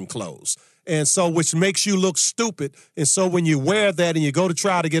stupid-looking clothes. And so, which makes you look stupid. And so when you wear that and you go to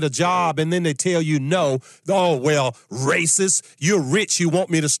try to get a job and then they tell you no, oh, well, racist, you're rich, you want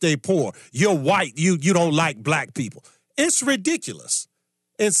me to stay poor. You're white, you don't like black people. It's ridiculous.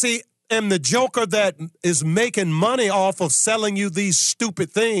 And see, and the joker that is making money off of selling you these stupid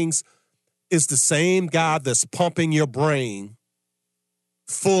things is the same guy that's pumping your brain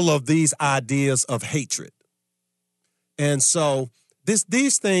full of these ideas of hatred. And so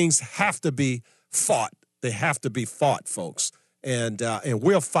these things have to be fought. They have to be fought, folks. And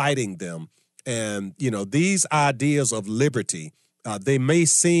we're fighting them. And, these ideas of liberty, they may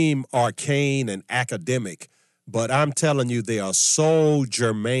seem arcane and academic, but I'm telling you, they are so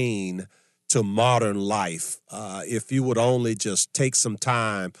germane to modern life. If you would only just take some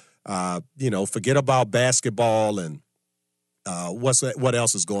time, forget about basketball and what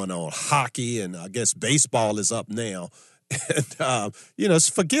else is going on? Hockey, and I guess baseball is up now. And,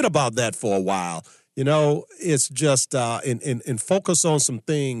 forget about that for a while. It's just and focus on some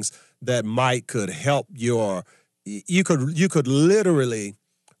things that could help you could literally,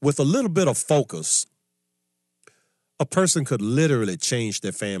 with a little bit of focus, a person could literally change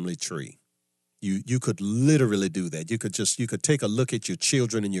their family tree. You could literally do that. You could take a look at your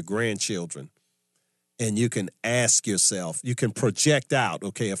children and your grandchildren, and you can ask yourself, you can project out,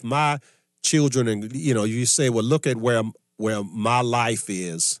 okay, if my children, and you say, well, look at where my life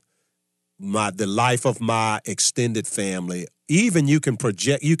is, the life of my extended family. Even you can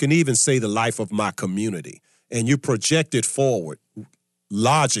even say the life of my community, and you project it forward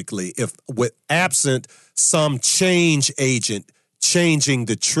logically, with absent some change agent changing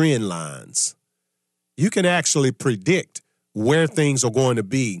the trend lines. You can actually predict where things are going to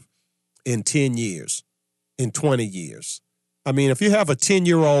be in 10 years, in 20 years. I mean, if you have a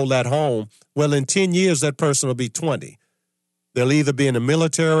 10-year-old at home, well, in 10 years, that person will be 20. They'll either be in the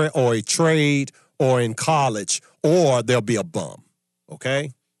military or a trade or in college, or they'll be a bum,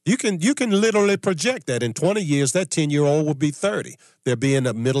 okay? You can literally project that in 20 years, that 10-year-old will be 30. They'll be in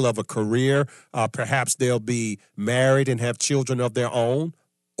the middle of a career. Perhaps they'll be married and have children of their own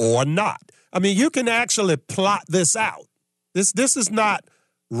or not. I mean, you can actually plot this out. This is not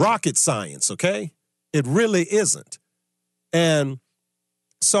rocket science, okay? It really isn't. And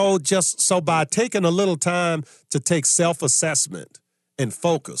so by taking a little time to take self-assessment and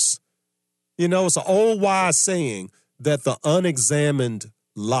focus, you know, it's an old wise saying that the unexamined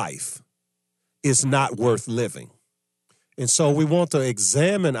life is not worth living. And so we want to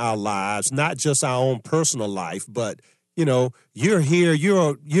examine our lives, not just our own personal life, but, you know, you're here,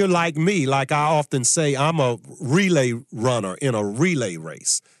 you're like me. Like I often say, I'm a relay runner in a relay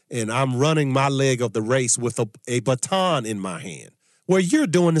race, and I'm running my leg of the race with a baton in my hand. Well, you're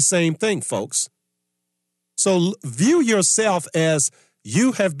doing the same thing, folks. So view yourself as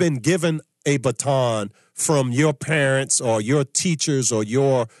you have been given a baton from your parents or your teachers or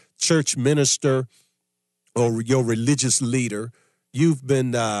your church minister or your religious leader. You've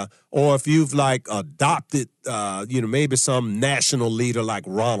been, or if you've like adopted, maybe some national leader like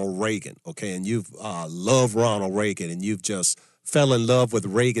Ronald Reagan, okay, and you've loved Ronald Reagan and you've just fell in love with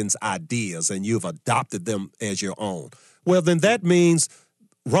Reagan's ideas and you've adopted them as your own. Well, then that means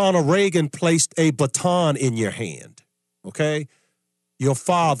Ronald Reagan placed a baton in your hand, okay? Your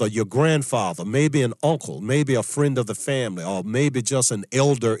father, your grandfather, maybe an uncle, maybe a friend of the family, or maybe just an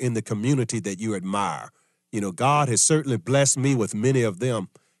elder in the community that you admire. You know, God has certainly blessed me with many of them.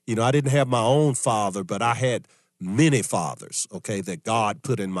 You know, I didn't have my own father, but I had many fathers, okay, that God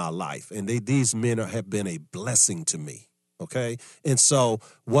put in my life. And these men have been a blessing to me, okay? And so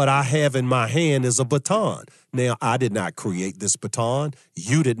what I have in my hand is a baton. Now, I did not create this baton.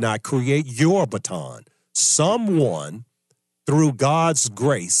 You did not create your baton. Someone, through God's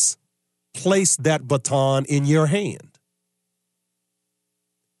grace, placed that baton in your hand.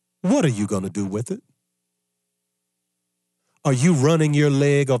 What are you going to do with it? Are you running your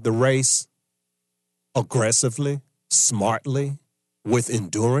leg of the race aggressively, smartly, with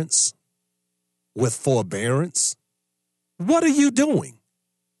endurance, with forbearance? What are you doing?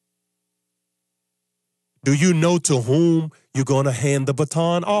 Do you know to whom you're going to hand the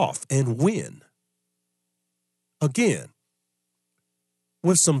baton off and when? Again,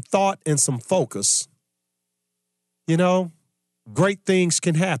 with some thought and some focus, you know, great things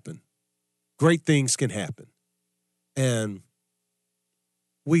can happen. Great things can happen. And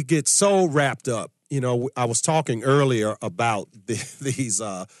we get so wrapped up. You know, I was talking earlier about these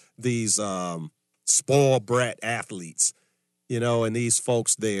spoiled brat athletes, you know, and these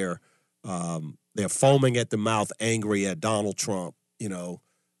folks they're foaming at the mouth, angry at Donald Trump, you know,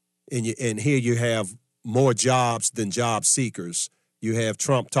 and here you have more jobs than job seekers. You have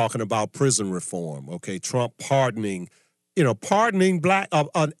Trump talking about prison reform, okay, Trump pardoning an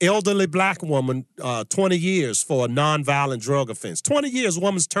elderly black woman 20 years for a nonviolent drug offense. 20 years,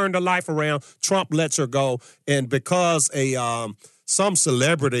 woman's turned her life around. Trump lets her go, and because some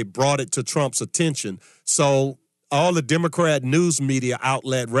celebrity brought it to Trump's attention, so all the Democrat news media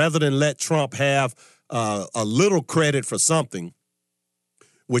outlet, rather than let Trump have a little credit for something,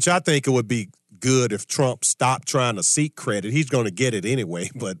 which I think it would be good if Trump stopped trying to seek credit. He's going to get it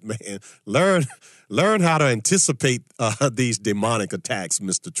anyway, but man, learn how to anticipate these demonic attacks,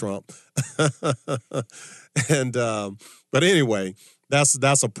 Mr. Trump. And but anyway,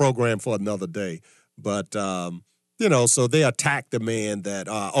 that's a program for another day. But so they attacked the man that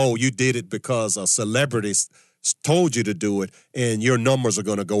you did it because a celebrity told you to do it, and your numbers are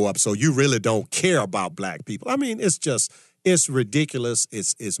going to go up. So you really don't care about black people. I mean, it's ridiculous.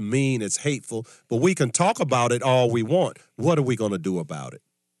 It's mean. It's hateful. But we can talk about it all we want. What are we going to do about it?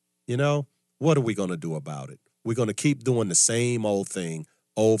 You know, what are we going to do about it? We're going to keep doing the same old thing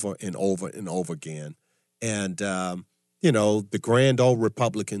over and over and over again. And, the grand old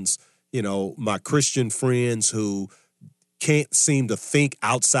Republicans, my Christian friends who can't seem to think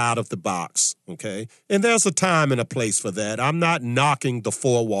outside of the box, okay? And there's a time and a place for that. I'm not knocking the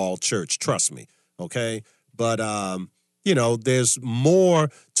four-wall church, trust me, okay? But, there's more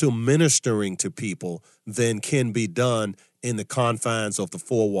to ministering to people than can be done in the confines of the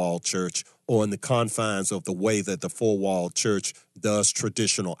four-wall church or in the confines of the way that the four-wall church does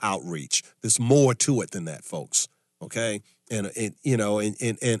traditional outreach. There's more to it than that, folks, okay? And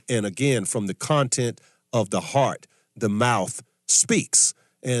again, from the content of the heart, the mouth speaks.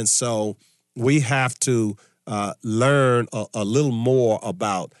 And so we have to learn a little more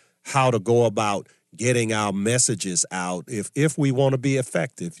about how to go about getting our messages out if we want to be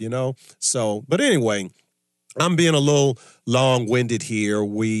effective, you know. So, but anyway, I'm being a little long-winded here.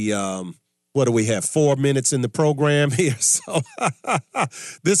 We what do we have, 4 minutes in the program here? So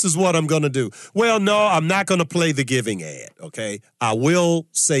this is what I'm going to do. Well, no, I'm not going to play the giving ad, okay? I will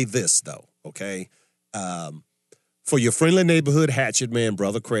say this, though, okay? For your friendly neighborhood hatchet man,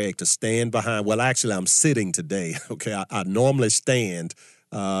 Brother Craig, to stand behind, well, actually, I'm sitting today, okay? I normally stand.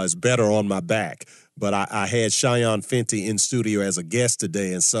 It's better on my back. But I had Shion Fenty in studio as a guest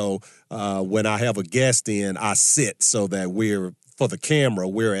today, and so when I have a guest in, I sit so that for the camera,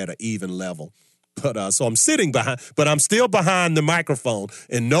 we're at an even level. But so I'm sitting behind, but I'm still behind the microphone.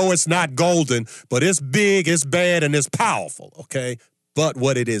 And no, it's not golden, but it's big, it's bad, and it's powerful, okay? But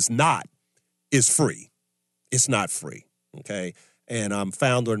what it is not is free. It's not free, okay? And I'm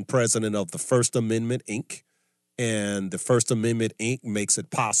founder and president of the First Amendment, Inc., and the First Amendment, Inc. makes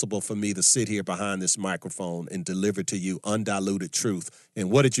it possible for me to sit here behind this microphone and deliver to you undiluted truth. And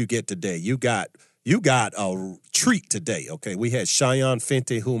what did you get today? You got a treat today, okay? We had Shion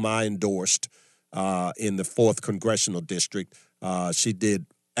Fenty, whom I endorsed in the 4th Congressional District. She did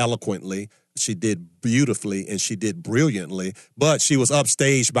eloquently, she did beautifully, and she did brilliantly, but she was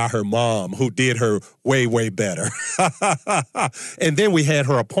upstaged by her mom, who did her way, way better. And then we had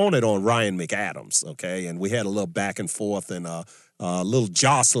her opponent on, Ryan McAdams, okay? And we had a little back and forth and a little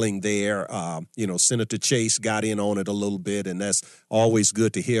jostling there. Senator Chase got in on it a little bit, and that's always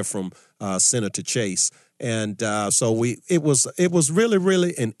good to hear from Senator Chase. And so it was really,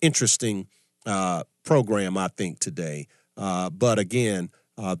 really an interesting program, I think, today. But again,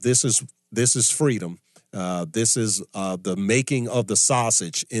 this is freedom. This is the making of the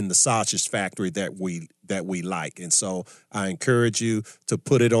sausage in the sausage factory that we like. And so I encourage you to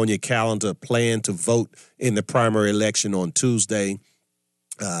put it on your calendar, plan to vote in the primary election on Tuesday.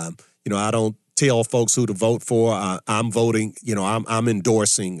 I don't tell folks who to vote for. I'm voting, I'm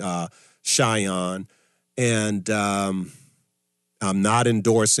endorsing Shion, and I'm not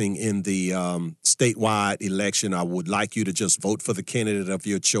endorsing in the statewide election. I would like you to just vote for the candidate of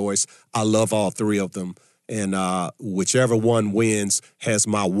your choice. I love all three of them. And whichever one wins has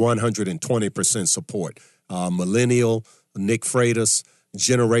my 120% support. Millennial, Nick Freitas,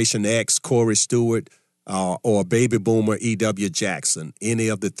 Generation X, Corey Stewart, or Baby Boomer, E.W. Jackson. Any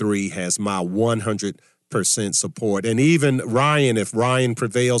of the three has my 100% support. And even Ryan, if Ryan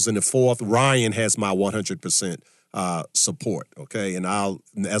prevails in the 4th, Ryan has my 100% support, okay? And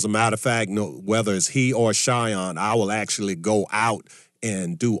as a matter of fact, whether it's he or Shion, I will actually go out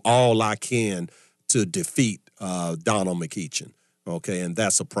and do all I can to defeat Donald McEachin, okay? And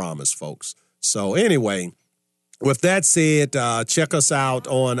that's a promise, folks. So anyway, with that said, check us out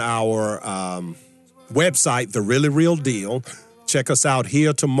on our website, The Really Real Deal. Check us out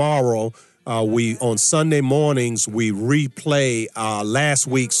here tomorrow. On Sunday mornings, we replay last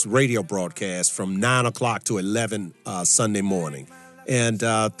week's radio broadcast from 9 o'clock to 11 Sunday morning. And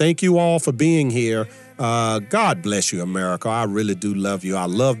thank you all for being here. God bless you, America. I really do love you. I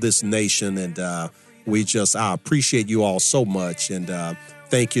love this nation, and I appreciate you all so much. And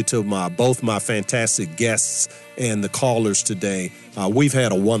thank you to both my fantastic guests and the callers today. We've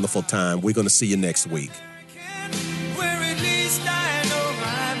had a wonderful time. We're going to see you next week.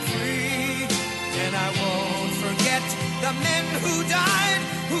 The men who died.